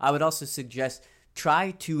me, I would also suggest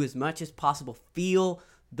try to, as much as possible, feel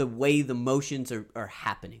the way the motions are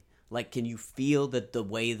happening. Like, can you feel that the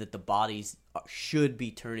way that the bodies should be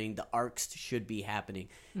turning, the arcs should be happening?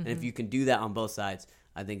 Mm-hmm. And if you can do that on both sides,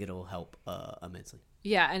 I think it'll help immensely.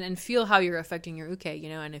 Yeah, and feel how you're affecting your uke, you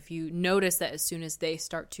know, and if you notice that as soon as they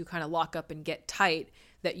start to kind of lock up and get tight,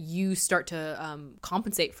 that you start to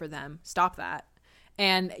compensate for them, stop that.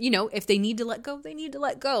 And, you know, if they need to let go, they need to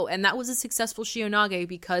let go. And that was a successful Shihonage,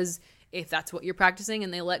 because if that's what you're practicing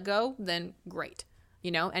and they let go, then great. You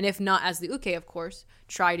know, and if not, as the uke, of course,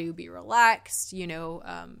 try to be relaxed, you know,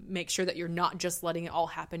 make sure that you're not just letting it all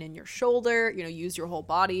happen in your shoulder, you know, use your whole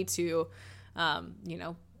body to, you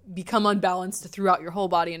know, become unbalanced throughout your whole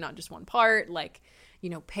body and not just one part. Like, you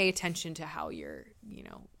know, pay attention to how you're, you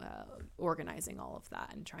know, organizing all of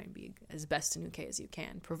that and try and be as best in uke as you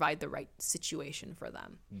can. Provide the right situation for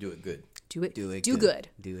them. Do it good. Do good. good.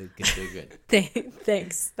 Do it good.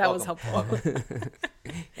 Thanks. That was helpful.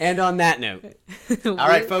 And on that note. All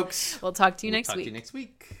right, folks. We'll talk to you next week. Talk to you next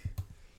week.